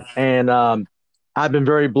 and I've been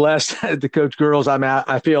very blessed to coach girls.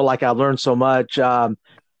 I feel like I've learned so much.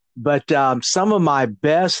 But some of my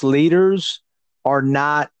best leaders are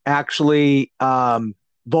not actually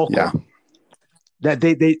vocal. Yeah.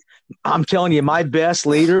 That I'm telling you, my best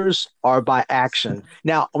leaders are by action.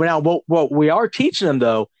 Now what we are teaching them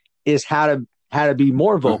though is how to be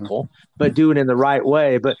more vocal, but do it in the right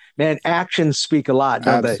way. But man, actions speak a lot,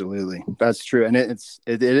 don't they? Absolutely, that's true. And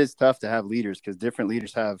it is tough to have leaders because different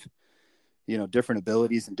leaders have different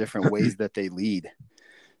abilities and different ways that they lead.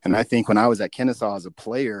 And I think when I was at Kennesaw as a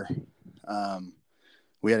player,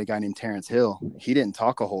 we had a guy named Terrence Hill. He didn't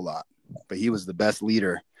talk a whole lot, but he was the best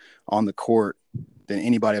leader on the court than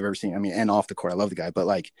anybody I've ever seen. I mean, and off the court, I love the guy, but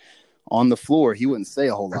like on the floor, he wouldn't say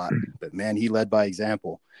a whole lot, but man, he led by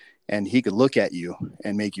example, and he could look at you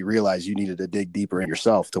and make you realize you needed to dig deeper in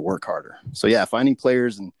yourself to work harder. So yeah, finding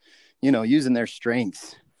players and, using their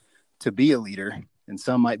strengths to be a leader, and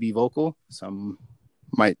some might be vocal, some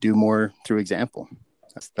might do more through example.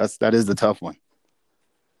 That is the tough one.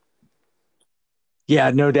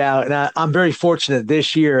 Yeah, no doubt. And I'm very fortunate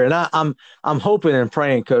this year, and I'm hoping and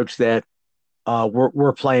praying, Coach, that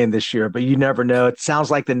we're playing this year. But you never know. It sounds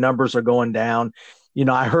like the numbers are going down.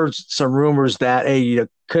 I heard some rumors that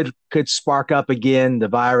could spark up again the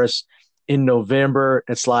virus in November.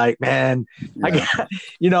 It's like, man, yeah.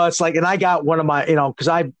 It's like, and I got one of my, because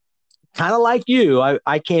I kind of like you,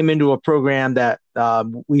 I came into a program that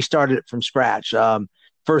we started it from scratch.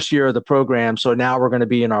 First year of the program. So now we're going to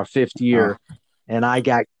be in our fifth year. And I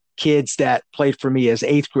got kids that played for me as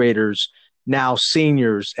eighth graders, now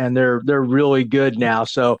seniors, and they're really good now.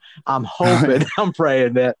 So I'm hoping, I'm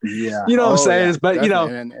praying that, what I'm saying is, but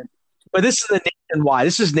definitely. But this is the nationwide.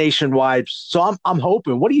 This is nationwide. So I'm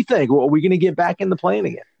hoping. What do you think? Are we going to get back in the playing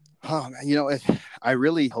again? Oh man, I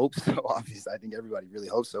really hope so. Obviously, I think everybody really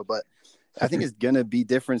hopes so, but I think it's going to be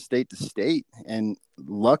different state to state. And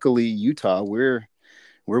luckily, Utah, we're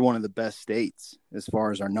one of the best states as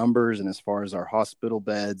far as our numbers and as far as our hospital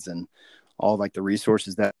beds and all like the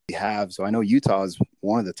resources that we have. So I know Utah is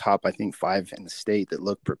one of the top, I think, 5 in the state that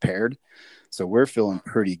look prepared. So we're feeling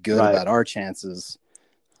pretty good about our chances.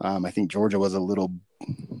 I think Georgia was a little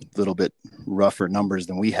bit rougher numbers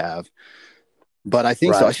than we have, but I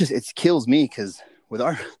think so. It kills me because with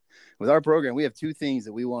our program, we have 2 things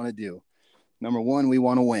that we want to do. Number 1, we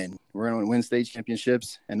want to win. We're going to win state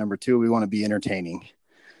championships. And number 2, we want to be entertaining.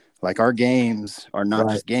 Like our games are not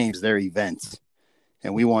just games, they're events.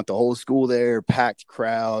 And we want the whole school there, packed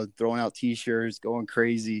crowd, throwing out T-shirts, going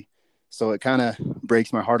crazy. So it kind of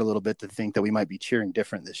breaks my heart a little bit to think that we might be cheering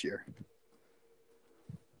different this year.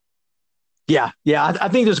 Yeah. I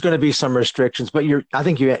think there's going to be some restrictions, but I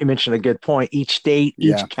think you mentioned a good point. Each state,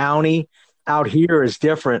 each county out here is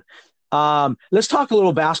different. Let's talk a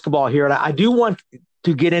little basketball here. And I do want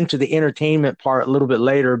to get into the entertainment part a little bit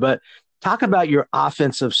later, but talk about your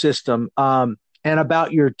offensive system and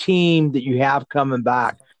about your team that you have coming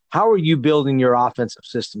back. How are you building your offensive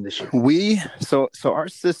system this year? So our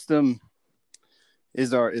system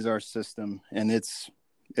is our system, and it's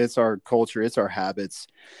our culture, it's our habits.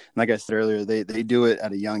 And like I said earlier, they do it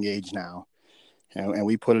at a young age now, and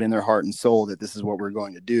we put it in their heart and soul that this is what we're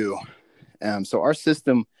going to do. So our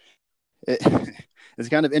system, it's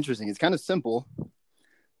kind of interesting. It's kind of simple.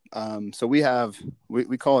 So we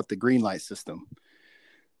call it the green light system.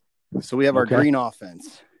 So we have our green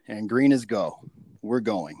offense, and green is go. We're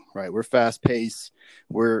going, right? We're fast paced.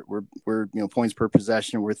 We're points per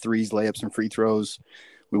possession. We're threes, layups, and free throws.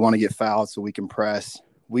 We want to get fouled so we can press.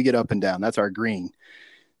 We get up and down. That's our green.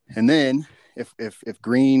 And then if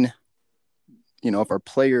green, if our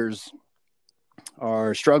players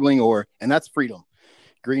are struggling and that's freedom.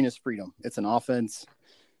 Green is freedom. It's an offense.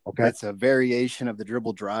 Okay. It's a variation of the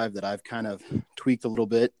dribble drive that I've kind of tweaked a little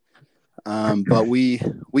bit. But we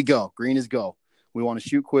go. Green is go. We want to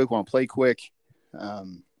shoot quick, want to play quick.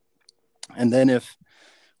 And then if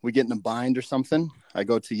we get in a bind or something, I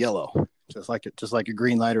go to yellow, just like a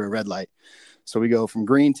green light or a red light. So we go from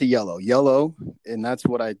green to yellow, and that's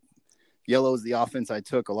yellow is the offense I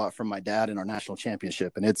took a lot from my dad in our national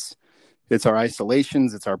championship. And it's our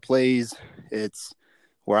isolations, it's our plays, it's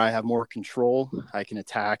where I have more control. I can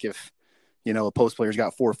attack if, a post player's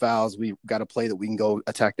got 4 fouls, we've got a play that we can go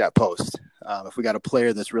attack that post. If we got a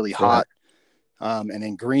player that's really hot, and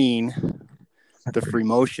in green, the free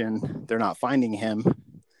motion, they're not finding him,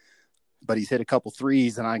 but he's hit a couple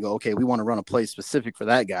threes, and I go, okay, we want to run a play specific for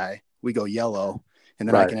that guy. We go yellow, and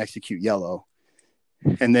then I can execute yellow.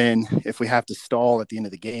 And then if we have to stall at the end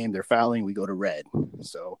of the game, they're fouling, we go to red.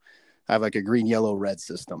 So I have like a green, yellow, red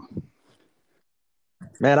system.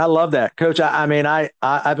 Man, I love that, Coach.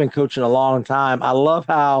 I've been coaching a long time. I love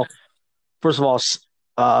how, first of all,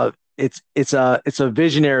 it's a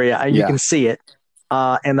visionary. You can see it,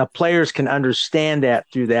 and the players can understand that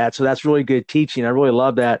through that. So that's really good teaching. I really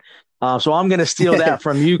love that. So I'm going to steal that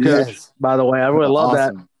from you, Coach. Yes. By the way, I really love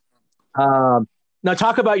that. Now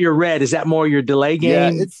talk about your red. Is that more your delay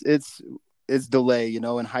game? Yeah, it's delay.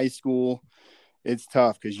 In high school, it's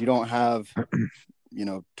tough because you don't have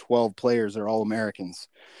 12 players that are all Americans.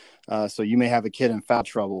 So you may have a kid in foul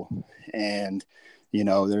trouble, and you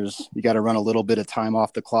got to run a little bit of time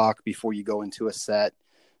off the clock before you go into a set.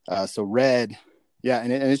 So red,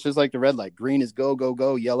 and it's just like the red light. Green is go, go,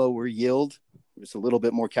 go. Yellow, we're yield. It's a little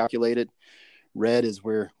bit more calculated. Red is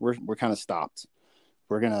where we're kind of stopped.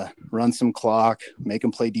 We're gonna run some clock, make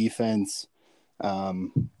them play defense.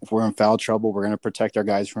 If we're in foul trouble, we're gonna protect our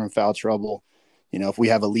guys from foul trouble. If we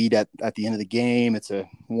have a lead at the end of the game, it's a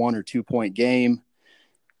 1 or 2 point game.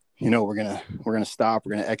 We're gonna stop.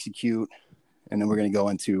 We're gonna execute, and then we're gonna go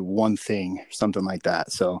into one thing, something like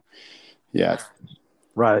that. So, yeah,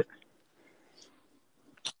 right.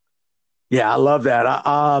 Yeah, I love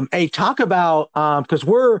that. Hey, talk about because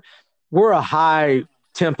we're a high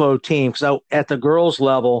tempo team. So at the girls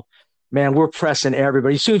level, man, we're pressing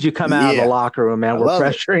everybody. As soon as you come out of the locker room, man, we're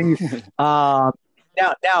pressuring you.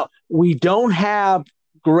 Now we don't have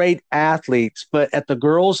great athletes, but at the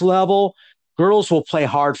girls level, girls will play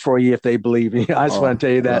hard for you if they believe in you. I just want to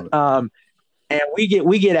tell you that. And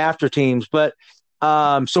we get after teams, but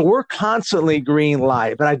so we're constantly green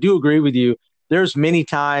light. But I do agree with you. There's many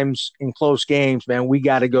times in close games, man, we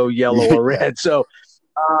got to go yellow or red. So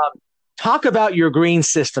talk about your green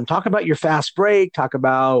system. Talk about your fast break. Talk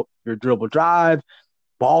about your dribble drive,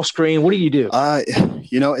 ball screen. What do you do?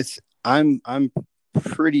 I'm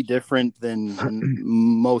pretty different than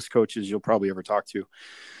most coaches you'll probably ever talk to.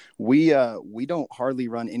 We don't hardly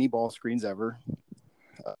run any ball screens ever.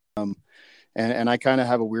 And I kind of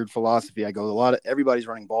have a weird philosophy. I go, everybody's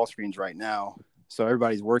running ball screens right now. So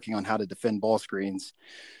everybody's working on how to defend ball screens.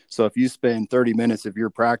 So if you spend 30 minutes of your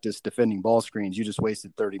practice defending ball screens, you just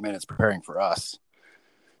wasted 30 minutes preparing for us.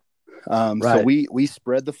 Right. So we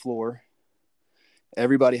spread the floor.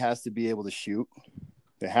 Everybody has to be able to shoot.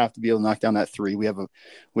 They have to be able to knock down that three. We have a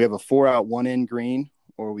 4-out, 1-in green,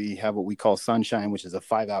 or we have what we call sunshine, which is a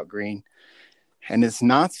 5-out green. And it's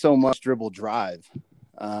not so much dribble drive.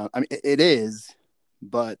 I mean, it is,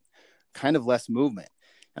 but kind of less movement.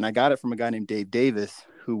 And I got it from a guy named Dave Davis,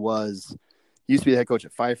 who used to be the head coach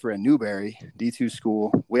at Pfeiffer and Newberry, D2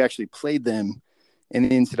 school. We actually played them in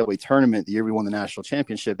the NCAA tournament the year we won the national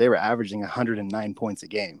championship. They were averaging 109 points a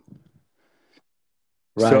game.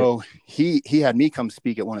 Right. So he had me come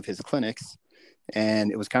speak at one of his clinics, and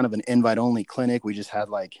it was kind of an invite-only clinic. We just had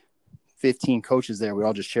like 15 coaches there. We were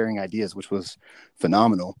all just sharing ideas, which was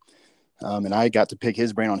phenomenal. And I got to pick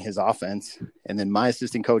his brain on his offense. And then my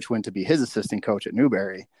assistant coach went to be his assistant coach at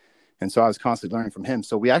Newberry. And so I was constantly learning from him.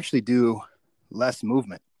 So we actually do less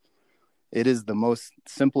movement. It is the most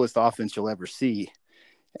simplest offense you'll ever see.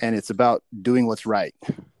 And it's about doing what's right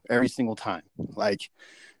every single time. Like,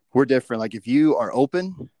 we're different. Like, if you are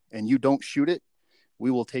open and you don't shoot it,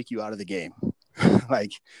 we will take you out of the game.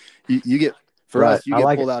 Like, you get, for us, you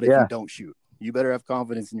get pulled out if you don't shoot. You better have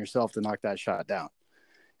confidence in yourself to knock that shot down.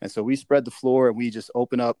 And so we spread the floor and we just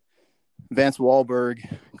open up. Vance Wahlberg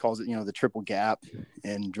calls it, the triple gap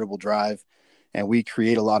and dribble drive. And we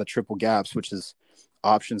create a lot of triple gaps, which is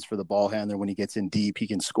options for the ball handler. When he gets in deep, he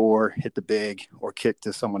can score, hit the big, or kick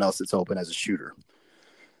to someone else that's open as a shooter.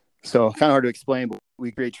 So kind of hard to explain, but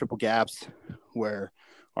we create triple gaps where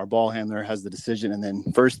our ball handler has the decision. And then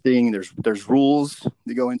first thing, there's rules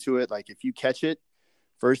that go into it. Like, if you catch it,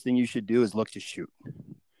 first thing you should do is look to shoot.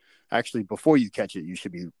 Actually, before you catch it, you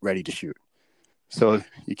should be ready to shoot. So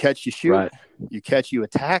you catch, you shoot, right. You catch, you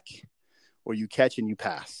attack, or you catch and you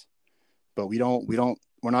pass. But we're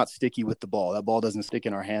not sticky with the ball. That ball doesn't stick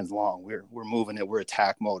in our hands long. We're moving it. We're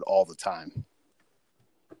attack mode all the time.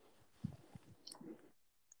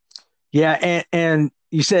 Yeah. And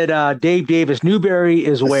you said Dave Davis, Newberry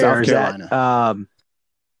is where? South Carolina.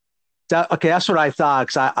 Okay, that's what I thought,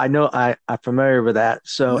 because I know I'm familiar with that.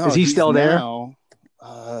 So is he still there?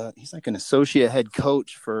 He's like an associate head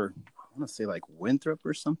coach for, I want to say, like Winthrop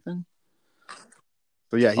or something.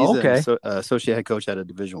 So yeah, he's an associate head coach at a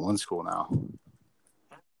Division I school now.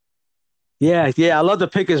 Yeah, I love to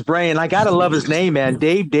pick his brain. I gotta love his name, man.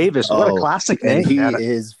 Dave Davis. What a classic name. He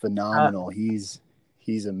is phenomenal. He's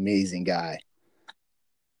an amazing guy.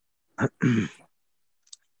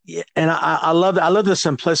 Yeah, and I love the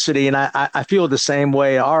simplicity, and I feel the same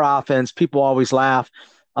way. Our offense, people always laugh.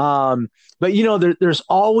 But there's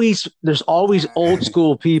always old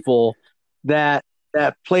school people that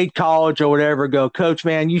played college or whatever go, Coach,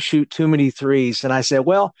 man, you shoot too many threes. And I said,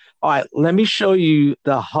 well, all right, let me show you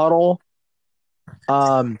the huddle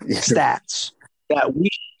stats that we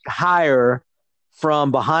higher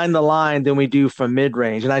from behind the line than we do from mid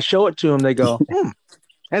range. And I show it to them. They go,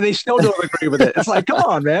 and they still don't agree with it. It's like, come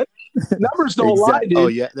on, man. Numbers don't lie, dude. Oh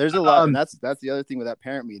yeah, there's a lot. And that's the other thing with that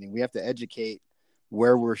parent meeting. We have to educate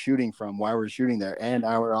where we're shooting from, why we're shooting there, and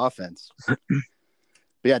our offense. But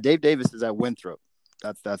yeah, Dave Davis is at Winthrop.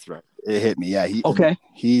 That's right. It hit me. Yeah,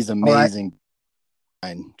 he's amazing. Right.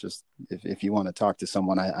 And just if you want to talk to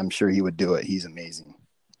someone, I'm sure he would do it. He's amazing.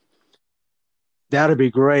 That'd be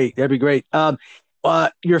great.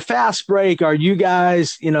 Your fast break, are you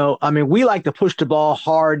guys, we like to push the ball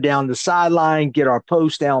hard down the sideline, get our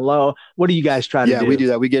post down low. What do you guys try to do? Yeah, we do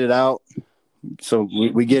that. We get it out. So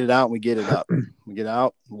we get it out and we get it up. We get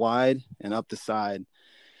out wide and up the side.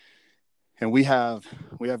 And we have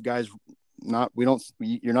guys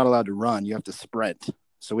you're not allowed to run. You have to sprint.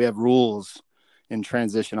 So we have rules in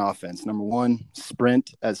transition offense. Number 1,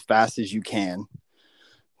 sprint as fast as you can.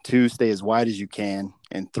 2, stay as wide as you can.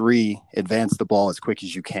 And 3, advance the ball as quick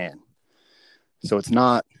as you can. So it's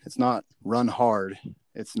not run hard.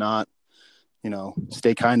 It's not,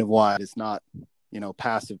 stay kind of wide. It's not,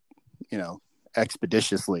 passive,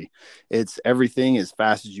 expeditiously. It's everything as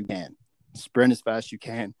fast as you can. Sprint as fast as you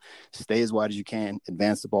can. Stay as wide as you can.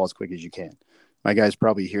 Advance the ball as quick as you can. My guys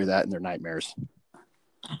probably hear that in their nightmares.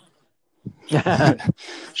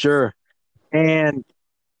 Sure. And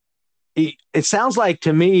it sounds like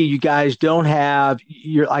to me you guys don't have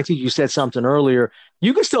I think you said something earlier.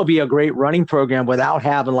 You can still be a great running program without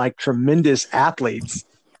having like tremendous athletes.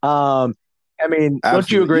 Absolutely.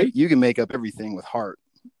 Don't you agree? You can make up everything with heart.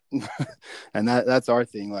 And that's our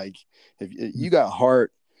thing. Like, if you got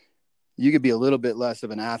heart, you could be a little bit less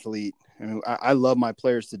of an athlete. I mean, I love my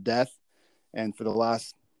players to death. And for the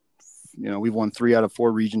last, we've won 3 out of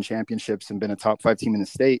 4 region championships and been a top 5 team in the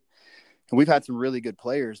state. And we've had some really good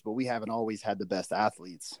players, but we haven't always had the best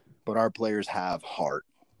athletes. But our players have heart.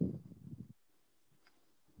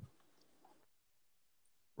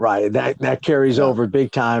 Right. That carries over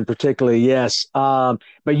big time, particularly. Yes. But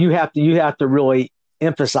you have to really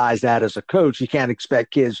emphasize that as a coach. You can't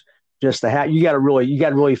expect kids just to have, you got to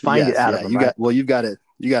really find it out of them. You've got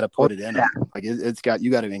to put it in them. Like you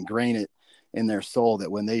got to ingrain it in their soul that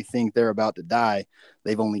when they think they're about to die,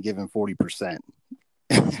 they've only given 40%.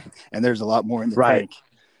 And there's a lot more in the tank.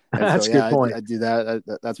 And that's a good point. I do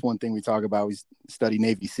that. That's one thing we talk about. We study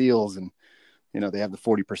Navy SEALs, and they have the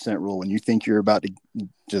 40% rule. When you think you're about to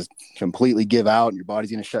just completely give out and your body's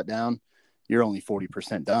going to shut down, you're only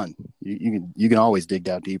 40% done. You can always dig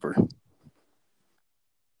down deeper.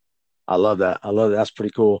 I love that. That's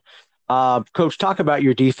pretty cool. Coach, talk about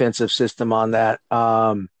your defensive system on that.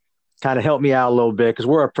 Kind of help me out a little bit, because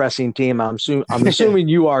we're a pressing team. I'm assuming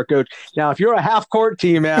you are, Coach. Now, if you're a half court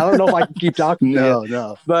team, man, I don't know if I can keep talking.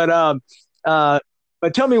 No.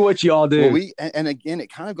 But tell me what you all do. Well, and again,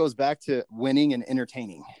 it kind of goes back to winning and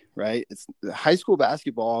entertaining, right? It's high school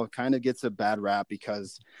basketball kind of gets a bad rap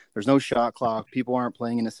because there's no shot clock. People aren't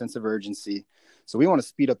playing in a sense of urgency. So we want to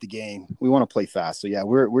speed up the game. We want to play fast. So yeah,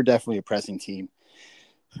 we're definitely a pressing team.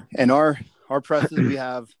 And our presses,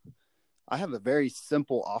 I have a very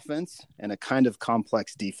simple offense and a kind of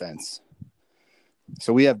complex defense.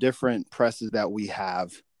 So we have different presses that we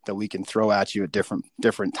can throw at you at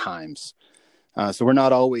different times. So we're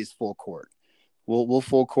not always full court. We'll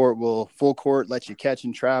full court, let you catch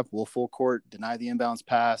and trap. We'll full court, deny the inbounds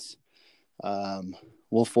pass.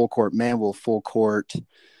 We'll full court man. We'll full court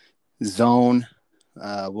zone.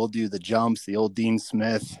 We'll do the jumps, the old Dean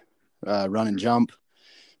Smith run and jump.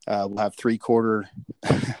 We'll have three-quarter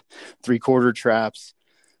traps.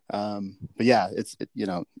 But yeah,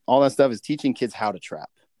 all that stuff is teaching kids how to trap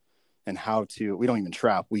and we don't even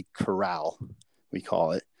trap. We corral, we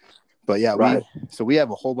call it. But yeah, right. So we have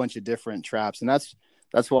a whole bunch of different traps, and that's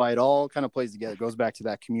why it all kind of plays together. It goes back to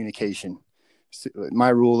that communication. So my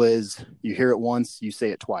rule is you hear it once, you say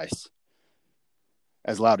it twice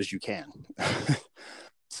as loud as you can.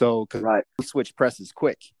 So right. We switch presses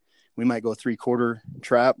quick. We might go 3/4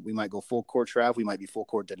 trap. We might go full court trap. We might be full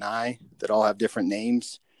court deny, that all have different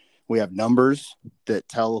names. We have numbers that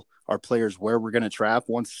tell our players where we're going to trap.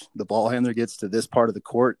 Once the ball handler gets to this part of the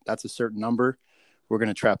court, that's a certain number. We're going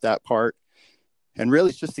to trap that part. And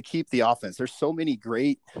really, it's just to keep the offense. There's so many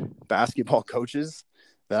great basketball coaches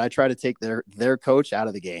that I try to take their coach out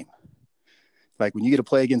of the game. Like, when you get to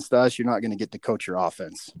play against us, you're not going to get to coach your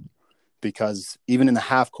offense, because even in the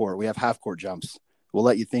half court, we have half court jumps. We'll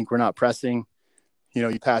let you think we're not pressing.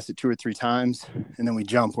 You pass it 2 or 3 times, and then we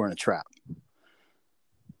jump. We're in a trap.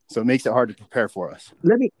 So it makes it hard to prepare for us.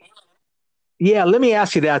 Let me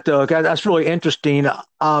ask you that, though. That's really interesting.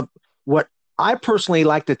 What I personally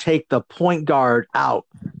like to take the point guard out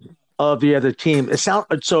of the other team.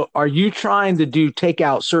 So are you trying to take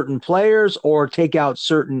out certain players or take out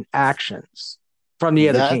certain actions from the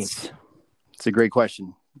other team? It's a great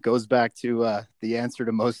question. It goes back to the answer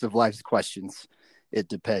to most of life's questions. It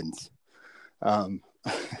depends. And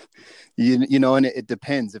it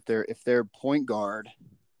depends if their point guard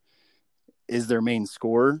is their main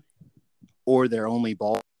scorer or their only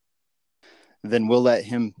ball, then we'll let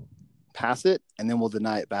him pass it, and then we'll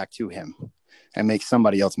deny it back to him and make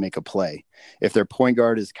somebody else make a play. If their point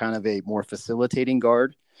guard is kind of a more facilitating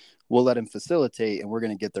guard, we'll let him facilitate, and we're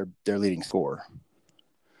going to get their leading scorer.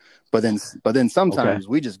 But then sometimes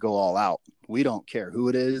we just go all out. We don't care who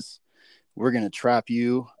it is. We're going to trap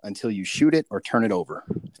you until you shoot it or turn it over.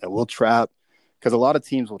 And we'll trap, because a lot of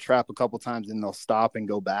teams will trap a couple times and they'll stop and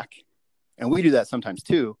go back. And we do that sometimes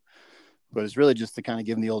too. But it's really just to kind of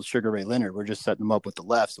give them the old Sugar Ray Leonard. We're just setting them up with the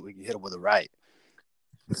left so we can hit them with the right.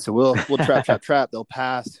 So we'll trap. They'll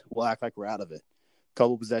pass. We'll act like we're out of it. A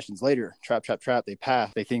couple possessions later, trap. They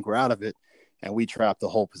pass. They think we're out of it, and we trap the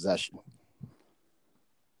whole possession.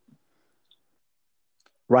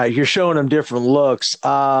 Right. You're showing them different looks.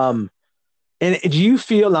 And do you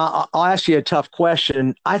feel, I'll ask you a tough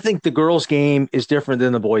question. I think the girls' game is different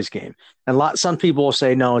than the boys' game. And some people will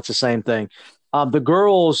say, no, it's the same thing. The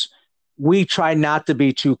girls, we try not to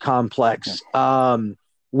be too complex.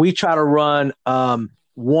 We try to run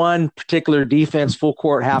one particular defense, full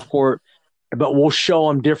court, half court, but we'll show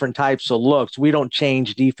them different types of looks. We don't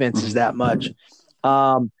change defenses that much.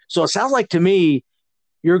 So it sounds like to me,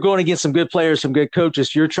 you're going to get some good players, some good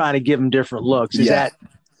coaches. You're trying to give them different looks. Is that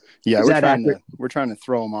Yeah, Is that accurate? we're trying to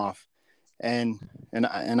throw them off, and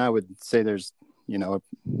I would say there's a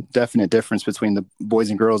definite difference between the boys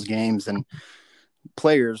and girls games and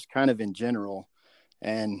players kind of in general.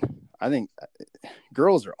 And I think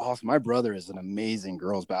girls are awesome. My brother is an amazing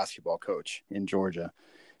girls basketball coach in Georgia,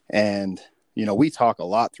 and we talk a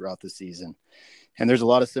lot throughout the season, and there's a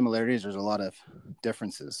lot of similarities. There's a lot of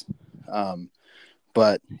differences.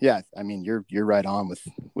 But yeah, I mean, you're right on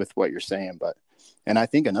with what you're saying. And I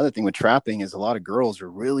think another thing with trapping is a lot of girls are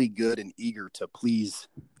really good and eager to please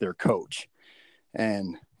their coach.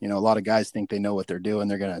 And, a lot of guys think they know what they're doing.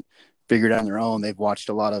 They're going to figure it out on their own. They've watched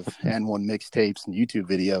a lot of N1 mixtapes and YouTube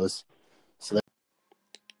videos.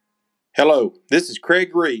 Hello, this is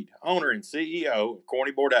Craig Reed, owner and CEO of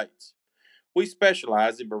Corny Board Aids. We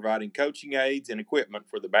specialize in providing coaching aids and equipment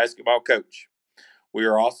for the basketball coach. We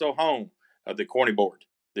are also home of the Corny Board,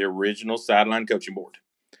 the original sideline coaching board.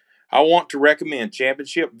 I want to recommend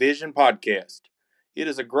Championship Vision Podcast. It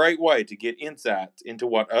is a great way to get insights into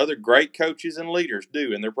what other great coaches and leaders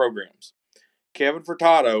do in their programs. Kevin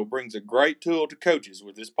Furtado brings a great tool to coaches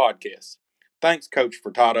with this podcast. Thanks, Coach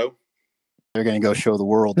Furtado. They're going to go show the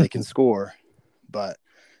world they can score, but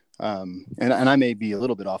and I may be a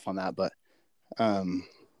little bit off on that, but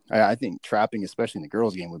I think trapping, especially in the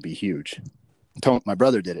girls' game, would be huge. My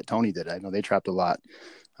brother did it. Tony did it. I know they trapped a lot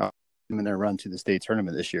in their run to the state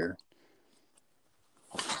tournament this year.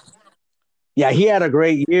 Yeah, he had a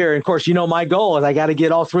great year. And of course, my goal is I got to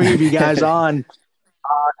get all three of you guys on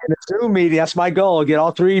in a Zoom meeting. That's my goal. Get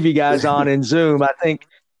all three of you guys on in Zoom. I think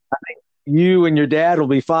you and your dad will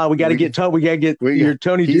be fine. We got to get Tony. We got to get your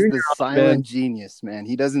Tony Jr. He's the silent genius, man.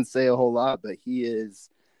 He doesn't say a whole lot, but he is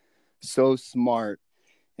so smart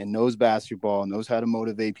and knows basketball, knows how to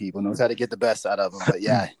motivate people, knows how to get the best out of them. But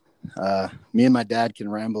yeah, me and my dad can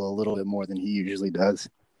ramble a little bit more than he usually does.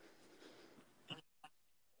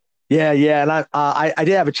 Yeah, and I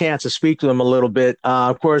did have a chance to speak to him a little bit.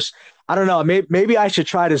 Of course, I don't know. Maybe I should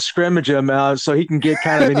try to scrimmage him so he can get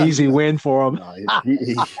kind of an easy win for him. No,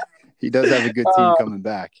 he does have a good team coming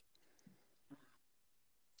back.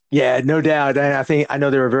 Yeah, no doubt. I know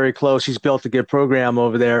they were very close. He's built a good program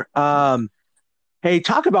over there. Hey,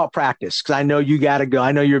 talk about practice, because I know you got to go.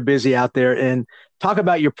 I know you're busy out there, and talk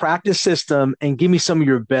about your practice system and give me some of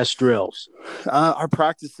your best drills. Our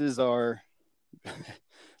practices are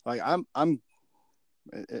like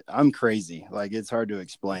I'm crazy. Like, it's hard to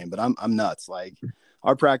explain, but I'm nuts. Like,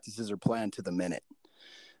 our practices are planned to the minute.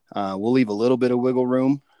 We'll leave a little bit of wiggle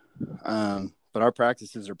room, but our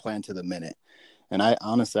practices are planned to the minute. And I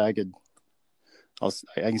honestly, I can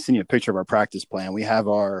send you a picture of our practice plan. We have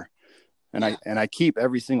and I keep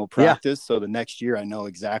every single practice. Yeah. So the next year I know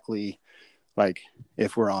exactly, like,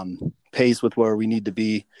 if we're on pace with where we need to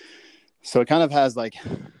be. So it kind of has, like,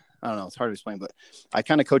 I don't know, it's hard to explain, but I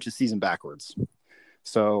kind of coach a season backwards.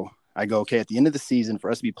 So I go, okay, at the end of the season,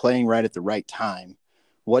 for us to be playing right at the right time,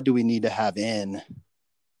 what do we need to have in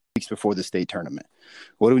weeks before the state tournament?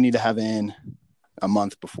 What do we need to have in a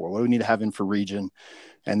month before? What do we need to have in for region?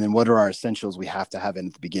 And then what are our essentials we have to have in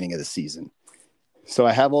at the beginning of the season? So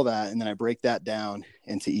I have all that, and then I break that down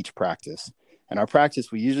into each practice. And our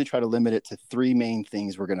practice, we usually try to limit it to 3 main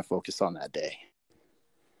things we're going to focus on that day.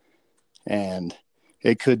 And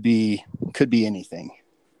it could be anything.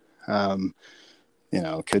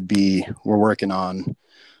 It could be we're working on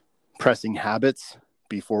pressing habits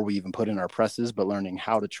before we even put in our presses, but learning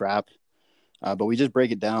how to trap. But we just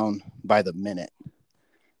break it down by the minute.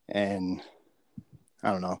 And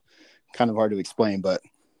I don't know, kind of hard to explain, but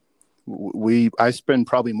I spend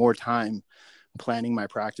probably more time planning my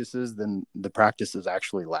practices than the practices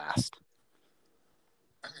actually last.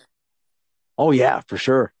 Oh yeah, for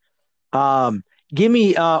sure. Give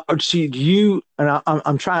me, see, do you, and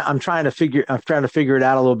I'm trying to figure it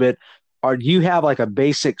out a little bit. Or do you have like a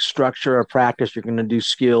basic structure of practice? You're going to do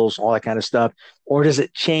skills, all that kind of stuff, or does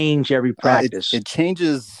it change every practice? It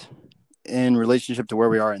changes in relationship to where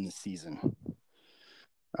we are in the season.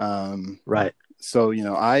 Right. So,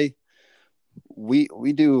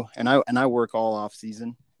 we do, and I work all off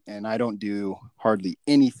season, and I don't do hardly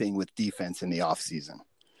anything with defense in the off season.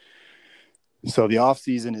 So the off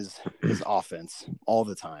season is offense all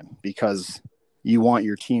the time, because you want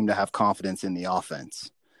your team to have confidence in the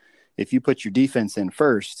offense. If you put your defense in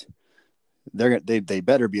first, they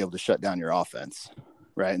better be able to shut down your offense,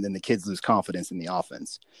 right? And then the kids lose confidence in the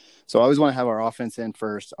offense. So I always want to have our offense in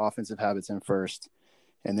first, offensive habits in first,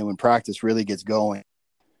 and then when practice really gets going,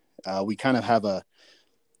 we kind of have a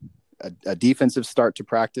defensive start to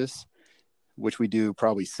practice, which we do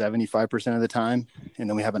probably 75% of the time. And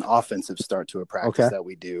then we have an offensive start to a practice that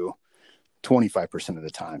we do 25% of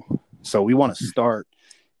the time. So we want to start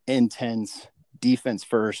intense defense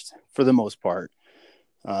first for the most part.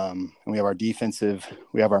 And we have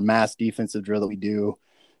our mass defensive drill that we do.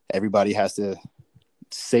 Everybody has to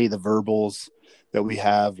say the verbals that we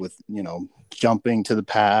have with, jumping to the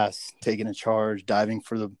pass, taking a charge, diving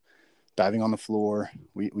on the floor.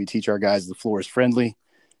 We teach our guys the floor is friendly.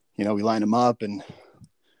 We line them up and,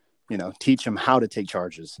 teach them how to take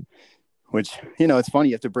charges, which, it's funny.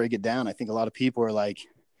 You have to break it down. I think a lot of people are like,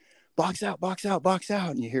 box out, box out, box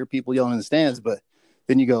out. And you hear people yelling in the stands, but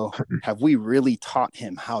then you go, have we really taught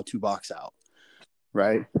him how to box out?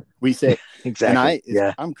 Right. We say, exactly.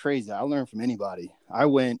 And I'm crazy. I learn from anybody. I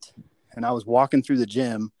went and I was walking through the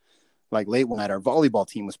gym like late one night. Our volleyball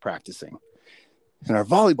team was practicing, and our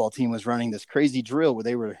volleyball team was running this crazy drill where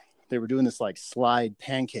they were doing this like slide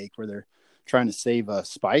pancake where they're trying to save a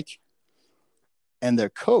spike, and their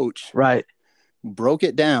coach broke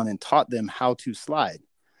it down and taught them how to slide.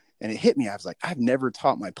 And it hit me. I was like, I've never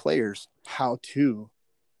taught my players how to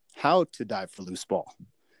dive for loose ball.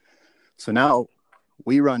 So now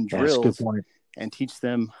we run drills and teach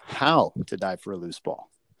them how to dive for a loose ball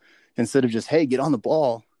instead of just, hey, get on the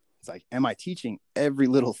ball. It's like, am I teaching every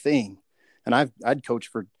little thing? And I'd coached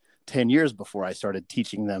for 10 years before I started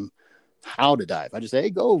teaching them how to dive. I just say,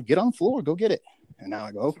 hey, go get on the floor, go get it. And now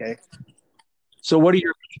I go, okay. So what are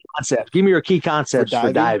your key concepts? Give me your key concepts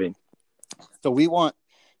for diving. So we want,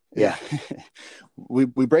 we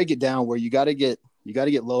break it down where you got to get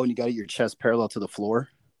low and you got to get your chest parallel to the floor.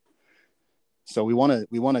 So we want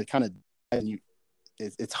to kind of, and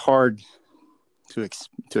it's hard to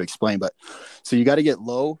explain, but so you got to get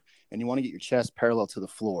low and you want to get your chest parallel to the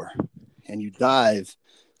floor, and you dive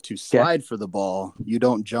to slide for the ball. You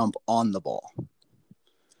don't jump on the ball.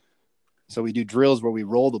 So we do drills where we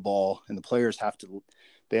roll the ball and the players have to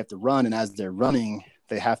run. And as they're running,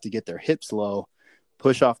 they have to get their hips low,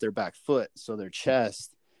 push off their back foot so their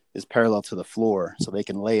chest is parallel to the floor so they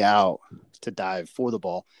can lay out to dive for the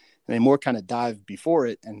ball. And they more kind of dive before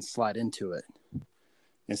it and slide into it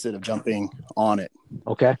instead of jumping on it.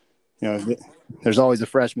 Okay. There's always a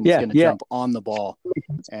freshman that's going to jump on the ball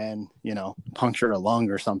and, puncture a lung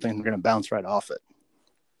or something. They're going to bounce right off it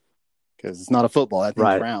because it's not a football. That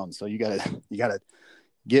thing's round. So you gotta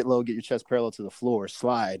get low, get your chest parallel to the floor,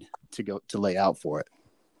 slide to lay out for it.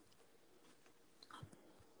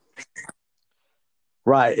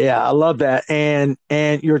 Right. Yeah. I love that. And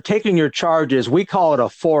you're taking your charges. We call it a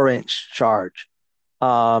 4-inch charge.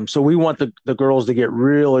 So we want the girls to get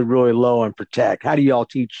really, really low and protect. How do y'all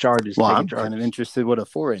teach charges? Well, I'm kind of interested what a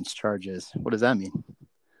 4-inch charge is. What does that mean?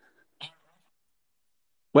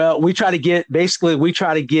 Well, we try to get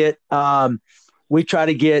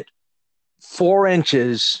 4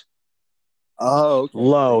 inches low.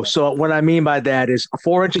 Okay. So what I mean by that is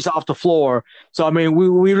 4 inches off the floor. So, I mean,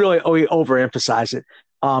 we really overemphasize it.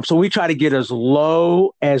 So we try to get as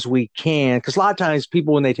low as we can because a lot of times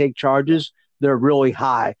people, when they take charges, they're really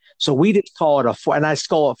high. So we just call it and I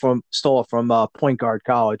stole it from Point Guard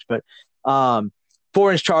College, but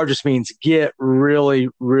 4-inch charges means get really,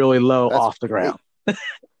 really low off the ground.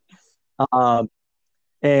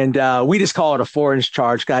 And we just call it a 4-inch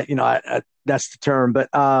charge. That's the term,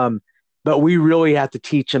 but we really have to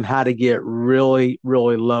teach them how to get really,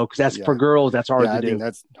 really low because that's for girls. That's hard to do. I think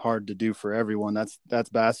that's hard to do for everyone. That's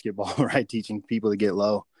basketball, right? Teaching people to get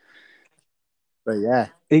low. But yeah,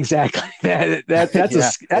 exactly. That's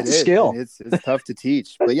a skill. It's tough to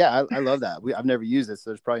teach. But yeah, I love that. I've never used it,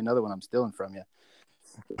 so there's probably another one I'm stealing from you.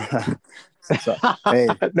 So, hey,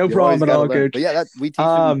 no problem at all, Coach. But yeah, we teach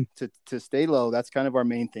them to stay low. That's kind of our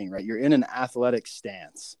main thing, right? You're in an athletic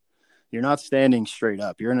stance. You're not standing straight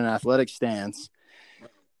up. You're in an athletic stance,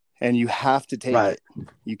 and you have to take it.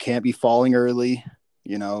 You can't be falling early.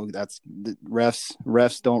 That's the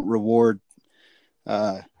refs don't reward.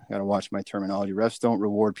 I gotta watch my terminology. Refs don't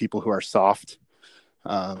reward people who are soft.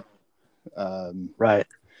 Right.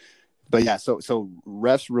 But yeah, so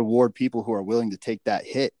refs reward people who are willing to take that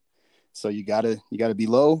hit. So you gotta be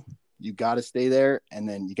low. You gotta stay there, and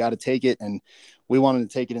then you gotta take it. And we wanted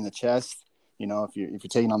to take it in the chest. If you're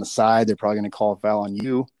taking on the side, they're probably going to call a foul on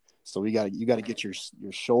you. So you got to get your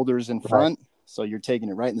shoulders in front. Right. So you're taking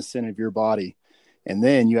it right in the center of your body, and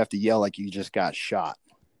then you have to yell like you just got shot.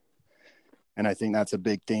 And I think that's a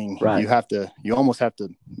big thing. Right. You almost have to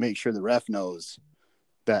make sure the ref knows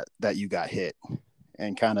that you got hit,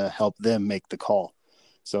 and kind of help them make the call.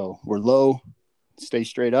 So we're low, stay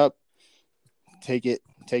straight up, take it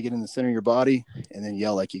in the center of your body, and then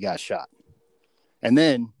yell like you got shot, and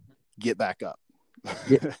then get back up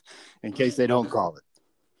in case they don't call it.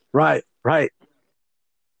 Right.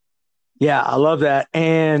 Yeah, I love that.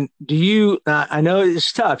 And do you, I know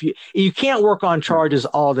it's tough. You can't work on Sure. charges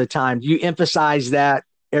all the time. Do you emphasize that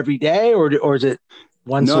every day, or is it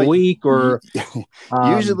once No, a week or,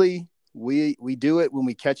 um, usually we do it when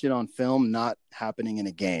we catch it on film, not happening in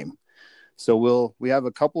a game. So we have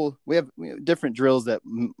different drills that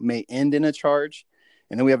may end in a charge,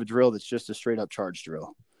 and then we have a drill that's just a straight up charge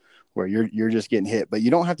drill where you're just getting hit, but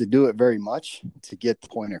you don't have to do it very much to get the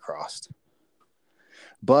point across.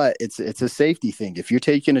 But it's a safety thing. If you're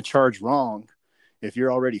taking a charge wrong, if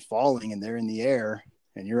you're already falling and they're in the air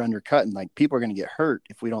and you're undercutting, like, people are going to get hurt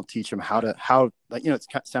if we don't teach them like, it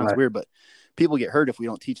sounds right, weird, but people get hurt if we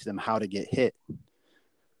don't teach them how to get hit.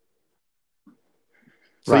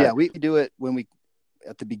 So right. yeah, we do it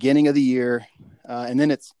at the beginning of the year. And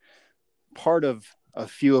then it's part of a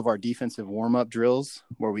few of our defensive warm-up drills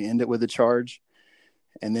where we end it with a charge.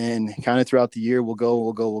 And then kind of throughout the year, we'll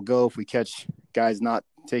go. If we catch guys not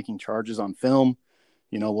taking charges on film,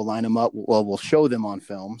 we'll line them up. Well, we'll show them on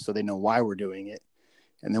film so they know why we're doing it.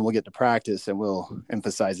 And then we'll get to practice and we'll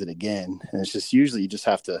emphasize it again. And it's just usually you just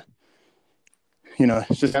have to,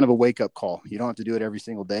 it's just kind of a wake-up call. You don't have to do it every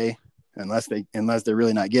single day unless they're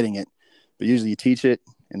really not getting it. But usually you teach it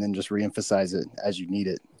and then just reemphasize it as you need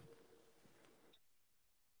it.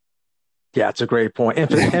 Yeah, it's a great point.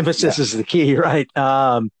 Emphasis Yeah. is the key, right?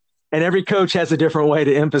 And every coach has a different way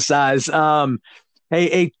to emphasize.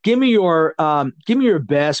 Hey, give me your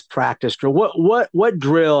best practice drill. What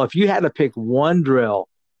drill? If you had to pick one drill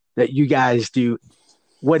that you guys do,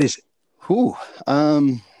 what is it? Whew.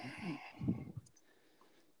 Man,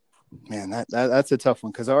 that's a tough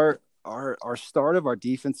one because our start of our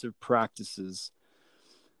defensive practices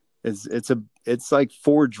it's like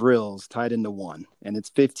 4 drills tied into one, and it's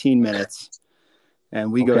 15 minutes,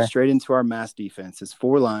 and we go Okay. straight into our mass defense. It's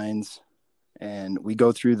 4 lines, and we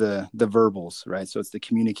go through the verbals, right? So it's the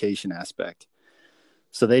communication aspect.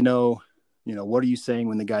 So they know, what are you saying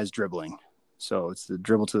when the guy's dribbling? So it's the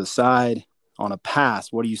dribble to the side. On a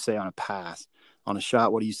pass, what do you say on a pass? On a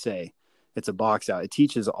shot, what do you say? It's a box out. It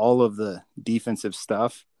teaches all of the defensive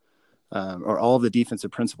stuff, or all of the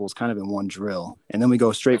defensive principles kind of in one drill. And then we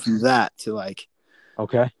go straight from that to, like,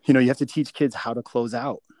 Okay. you have to teach kids how to close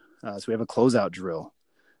out. So we have a closeout drill.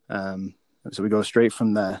 So we go straight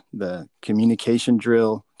from the communication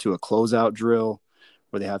drill to a closeout drill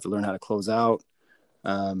where they have to learn how to close out.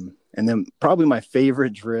 And then probably my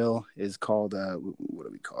favorite drill is called, what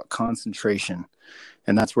do we call it? Concentration.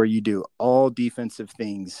 And that's where you do all defensive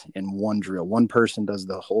things in one drill. One person does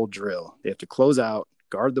the whole drill. They have to close out,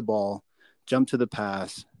 guard the ball, jump to the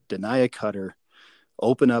pass, deny a cutter,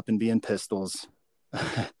 open up and be in pistols.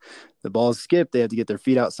 The ball's skipped. They have to get their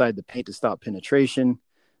feet outside the paint to stop penetration.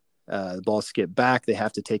 The ball skipped back. They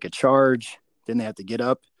have to take a charge. Then they have to get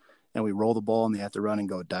up, and we roll the ball, and they have to run and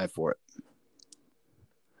go dive for it.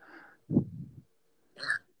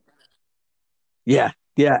 Yeah.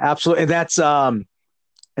 Yeah. Absolutely. And that's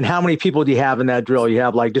and how many people do you have in that drill? You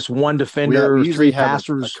have like just one defender, We usually 3 have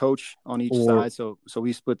passers, a coach on each or side. So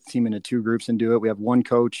we split the team into 2 groups and do it. We have one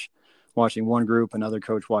coach watching one group, another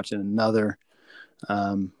coach watching another.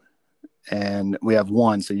 And we have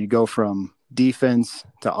one. So you go from defense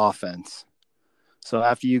to offense. So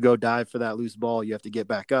after you go dive for that loose ball, you have to get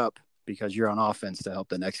back up because you're on offense to help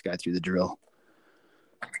the next guy through the drill.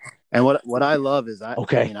 And what I love is I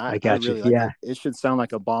got really you. like Yeah. it should sound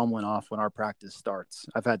like a bomb went off when our practice starts.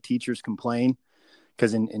 I've had teachers complain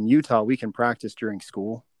because in Utah, we can practice during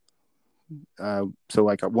school. So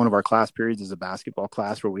like one of our class periods is a basketball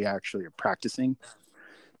class where we actually are practicing.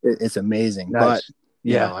 It's amazing. Nice. But,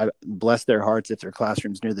 Yeah. I bless their hearts if their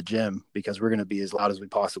classroom's near the gym because we're going to be as loud as we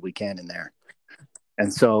possibly can in there.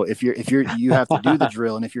 And so if you have to do the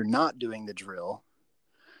drill, and if you're not doing the drill,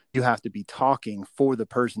 you have to be talking for the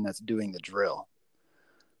person that's doing the drill.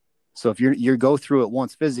 So if you go through it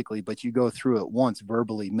once physically, but you go through it once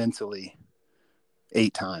verbally, mentally,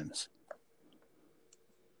 8 times.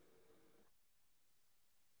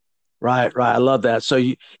 Right. Right. I love that. So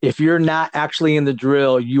if you're not actually in the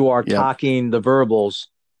drill, you are Yep. talking the verbals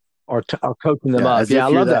or coaching them Yeah, up. as Yeah. I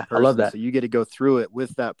if you're love that that. I love person. that. So you get to go through it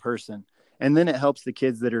with that person. And then it helps the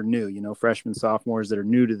kids that are new, freshmen, sophomores that are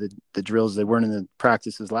new to the drills. They weren't in the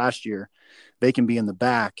practices last year. They can be in the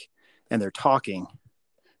back and they're talking.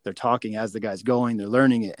 They're talking as the guy's going, they're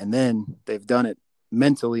learning it. And then they've done it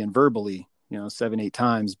mentally and verbally, 7, 8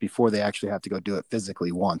 times before they actually have to go do it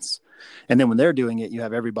physically once. And then when they're doing it, you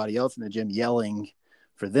have everybody else in the gym yelling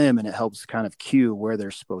for them, and it helps kind of cue where they're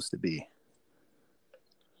supposed to be.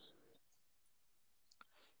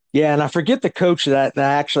 Yeah. And I forget the coach that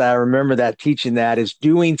actually I remember that teaching that is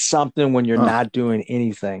doing something when you're not doing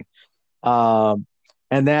anything. Um,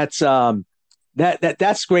 And that's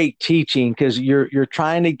great teaching, because you're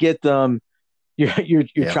trying to get them, you're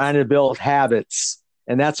Yeah. trying to build habits,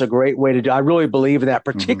 and that's a great way to do. I really believe in that,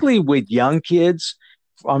 particularly with young kids.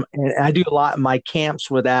 And I do a lot in my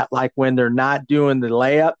camps with that. Like when they're not doing the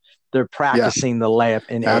layup, they're practicing the layup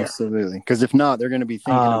in air. Absolutely. Because if not, they're going to be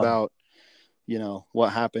thinking about,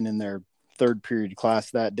 what happened in their third period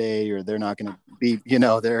class that day, or they're not going to be,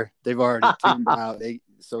 they've already tuned out.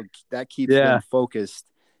 So that keeps them focused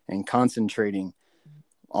and concentrating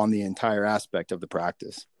on the entire aspect of the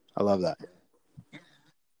practice. I love that.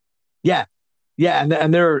 Yeah. Yeah.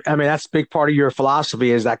 And that's a big part of your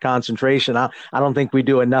philosophy, is that concentration. I don't think we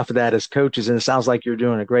do enough of that as coaches, and it sounds like you're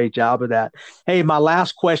doing a great job of that. Hey, my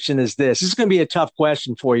last question is this. This is going to be a tough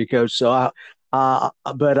question for you, Coach. So,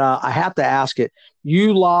 but I have to ask it.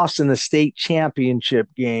 You lost in the state championship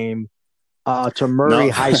game to Murray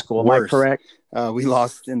High School. Am I correct? We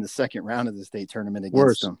lost in the second round of the state tournament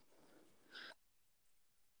against them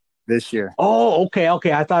this year. Oh, okay.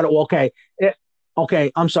 I thought it. Okay.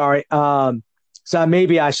 Okay. I'm sorry. So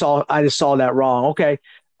maybe I just saw that wrong. Okay.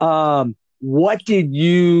 What did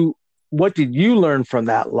you learn from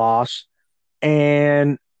that loss,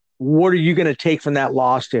 and what are you going to take from that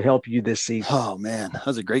loss to help you this season? Oh man, that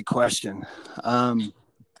was a great question.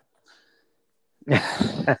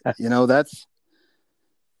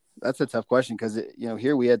 That's a tough question, because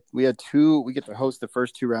here we get to host the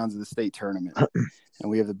first two rounds of the state tournament, and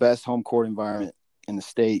we have the best home court environment in the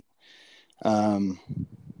state. And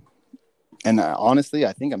honestly,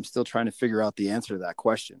 I think I'm still trying to figure out the answer to that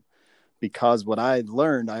question, because what I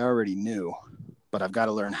learned, I already knew, but I've got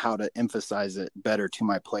to learn how to emphasize it better to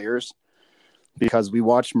my players, because we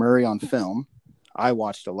watched Murray on film. I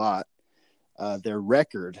watched a lot. Their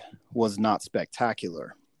record was not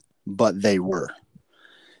spectacular, but they were.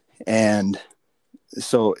 And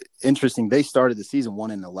so interesting. They started the season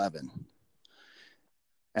 1-11,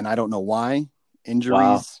 and I don't know why.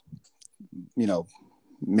 Injuries,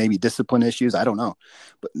 maybe discipline issues. I don't know,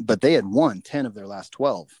 but they had won 10 of their last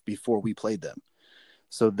 12 before we played them.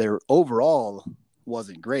 So their overall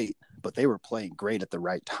wasn't great, but they were playing great at the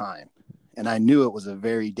right time. And I knew it was a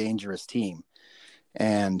very dangerous team.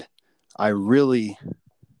 And I really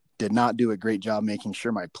did not do a great job making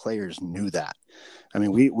sure my players knew that. I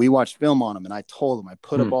mean, we watched film on them, and I told them, I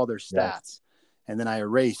put up all their stats, and then I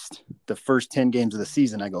erased the first 10 games of the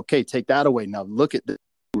season. I go, okay, take that away. Now look at the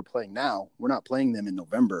we're playing now. We're not playing them in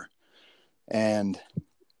November. And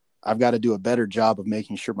I've got to do a better job of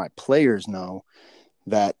making sure my players know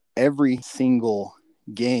that every single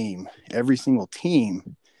game, every single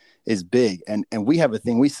team is big. And we have a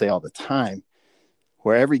thing we say all the time,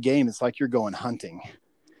 where every game is like you're going hunting.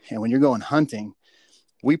 And when you're going hunting,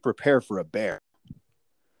 we prepare for a bear.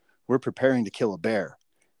 We're preparing to kill a bear.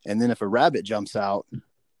 And then if a rabbit jumps out,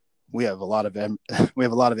 we have a lot of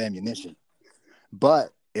ammunition.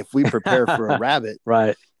 But if we prepare for a rabbit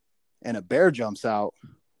right, and a bear jumps out,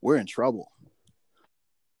 we're in trouble.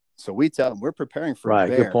 So we tell them we're preparing for a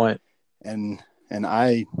bear. Good point. And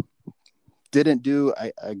I didn't do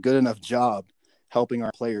a good enough job helping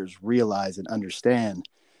our players realize and understand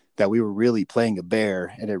that we were really playing a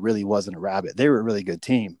bear, and it really wasn't a rabbit. They were a really good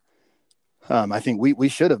team. I think we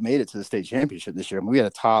should have made it to the state championship this year. I mean, we're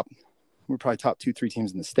probably top 2-3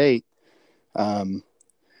 teams in the state.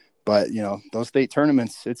 But those state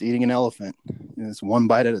tournaments, it's eating an elephant. It's one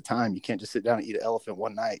bite at a time. You can't just sit down and eat an elephant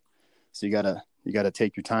one night. So you gotta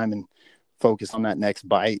take your time and focus on that next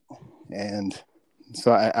bite. And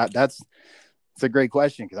so it's a great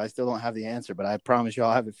question, because I still don't have the answer, but I promise you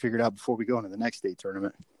I'll have it figured out before we go into the next state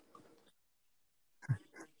tournament.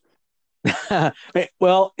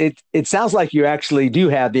 Well, it sounds like you actually do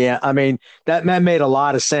have that made a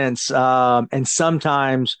lot of sense. And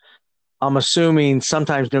sometimes, I'm assuming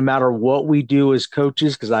no matter what we do as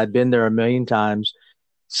coaches, because I've been there a million times,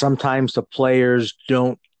 sometimes the players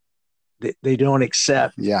don't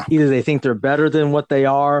accept. Yeah. Either they think they're better than what they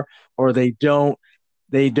are, or they don't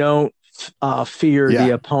fear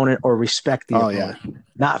the opponent or respect the opponent. Yeah.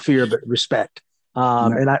 Not fear, but respect.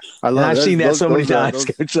 And I've seen that so many times.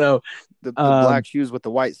 So the black shoes with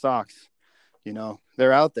the white socks,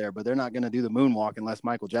 they're out there, but they're not going to do the moonwalk unless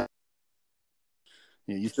Michael Jackson.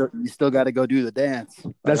 You still got to go do the dance.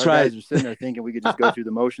 That's right. Guys are sitting there thinking we could just go through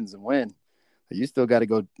the motions and win. But you still got to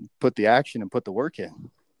go put the action and put the work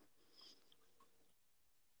in.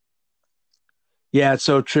 Yeah, it's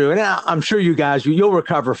so true. And I'm sure you guys, you'll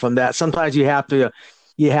recover from that. Sometimes you have to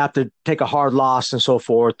take a hard loss and so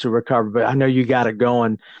forth to recover, but I know you got it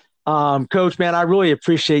going. Coach, man, I really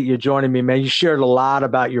appreciate you joining me, man. You shared a lot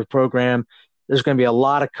about your program. there's going to be a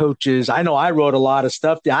lot of coaches. I know I wrote a lot of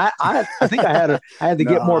stuff. I think I had to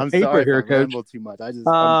get more I'm paper sorry here, if I Coach. ramble too much.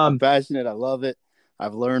 I'm passionate. I love it.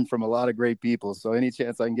 I've learned from a lot of great people. So any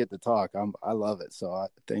chance I can get to talk, I love it. So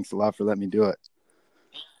thanks a lot for letting me do it.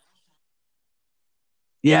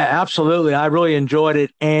 Yeah, absolutely. I really enjoyed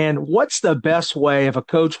it. And what's the best way if a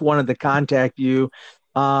coach wanted to contact you?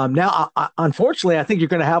 Now, unfortunately, I think you're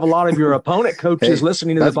going to have a lot of your opponent coaches Hey,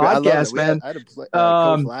 listening to the that's great. I love it. podcast, man. I had a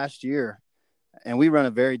coach last year, and we run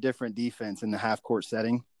a very different defense in the half court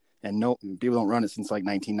setting. And no, people don't run it since like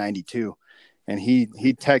 1992. And he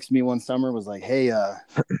texted me one summer, was like, "Hey,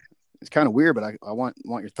 it's kind of weird, but I want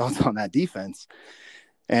your thoughts on that defense."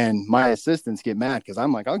 And my assistants get mad because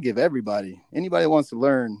I'm like, I'll give anybody that wants to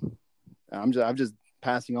learn. I'm just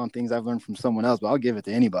passing on things I've learned from someone else, but I'll give it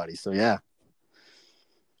to anybody. So yeah.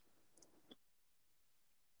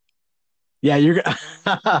 Yeah,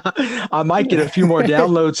 I might get a few more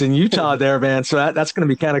downloads in Utah there, man. So that's going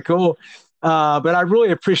to be kind of cool. But I really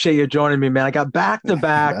appreciate you joining me, man. I got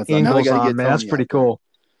back-to-back Ingles on, man. That's pretty cool.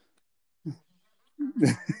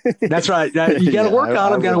 That's right. You got to work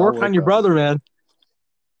on them. Got to work on your brother, man.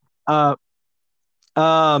 But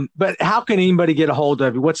how can anybody get a hold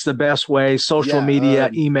of you? What's the best way? Social media,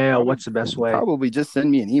 email. What's the best way? Probably just send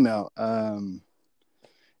me an email.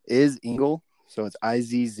 Is Ingle, so it's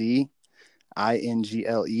IZZINGLE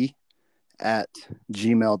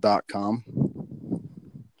 @gmail.com.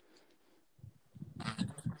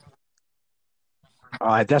 All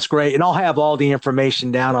right, that's great. And I'll have all the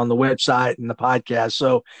information down on the website and the podcast.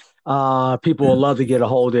 So people will love to get a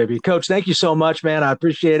hold of you. Coach, thank you so much, man. I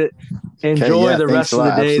appreciate it. Enjoy the rest of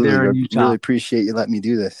the day there in Utah. Really appreciate you letting me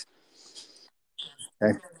do this.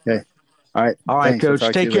 Okay. All right. All right, Coach.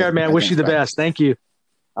 Take care, man. Wish you the best. Thank you.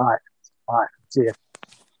 All right. See you.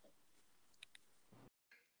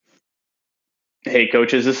 Hey,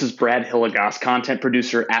 coaches. This is Brad Hilligoss, content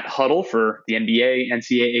producer at Huddle for the NBA,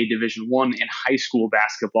 NCAA Division I, and high school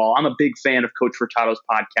basketball. I'm a big fan of Coach Furtado's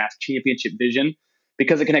podcast, Championship Vision,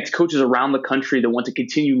 because it connects coaches around the country that want to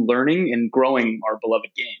continue learning and growing our beloved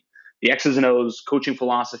game. The X's and O's, coaching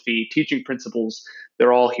philosophy, teaching principles,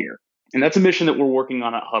 they're all here. And that's a mission that we're working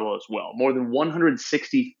on at Huddle as well. More than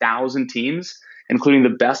 160,000 teams, including the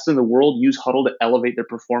best in the world, use Huddle to elevate their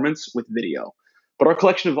performance with video. But our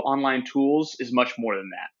collection of online tools is much more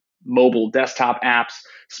than that. Mobile, desktop apps,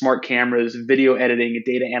 smart cameras, video editing, and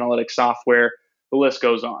data analytics software, the list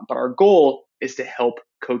goes on. But our goal is to help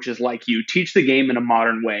coaches like you teach the game in a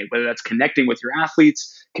modern way, whether that's connecting with your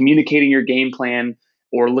athletes, communicating your game plan,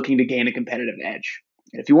 or looking to gain a competitive edge.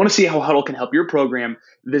 And if you want to see how Huddle can help your program,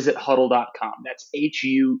 visit huddle.com. That's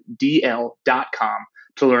HUDL.com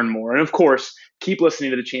to learn more. And of course, keep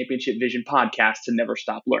listening to the Championship Vision podcast to never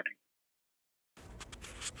stop learning.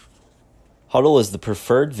 Huddle is the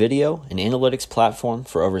preferred video and analytics platform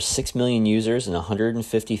for over 6 million users and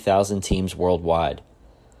 150,000 teams worldwide.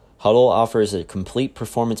 Huddle offers a complete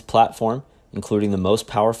performance platform, including the most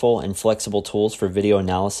powerful and flexible tools for video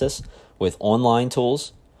analysis with online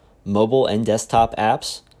tools, mobile and desktop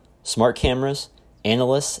apps, smart cameras,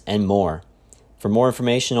 analysts, and more. For more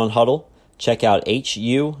information on Huddle, check out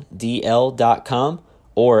HUDL.com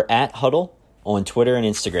or @Huddle on Twitter and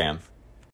Instagram.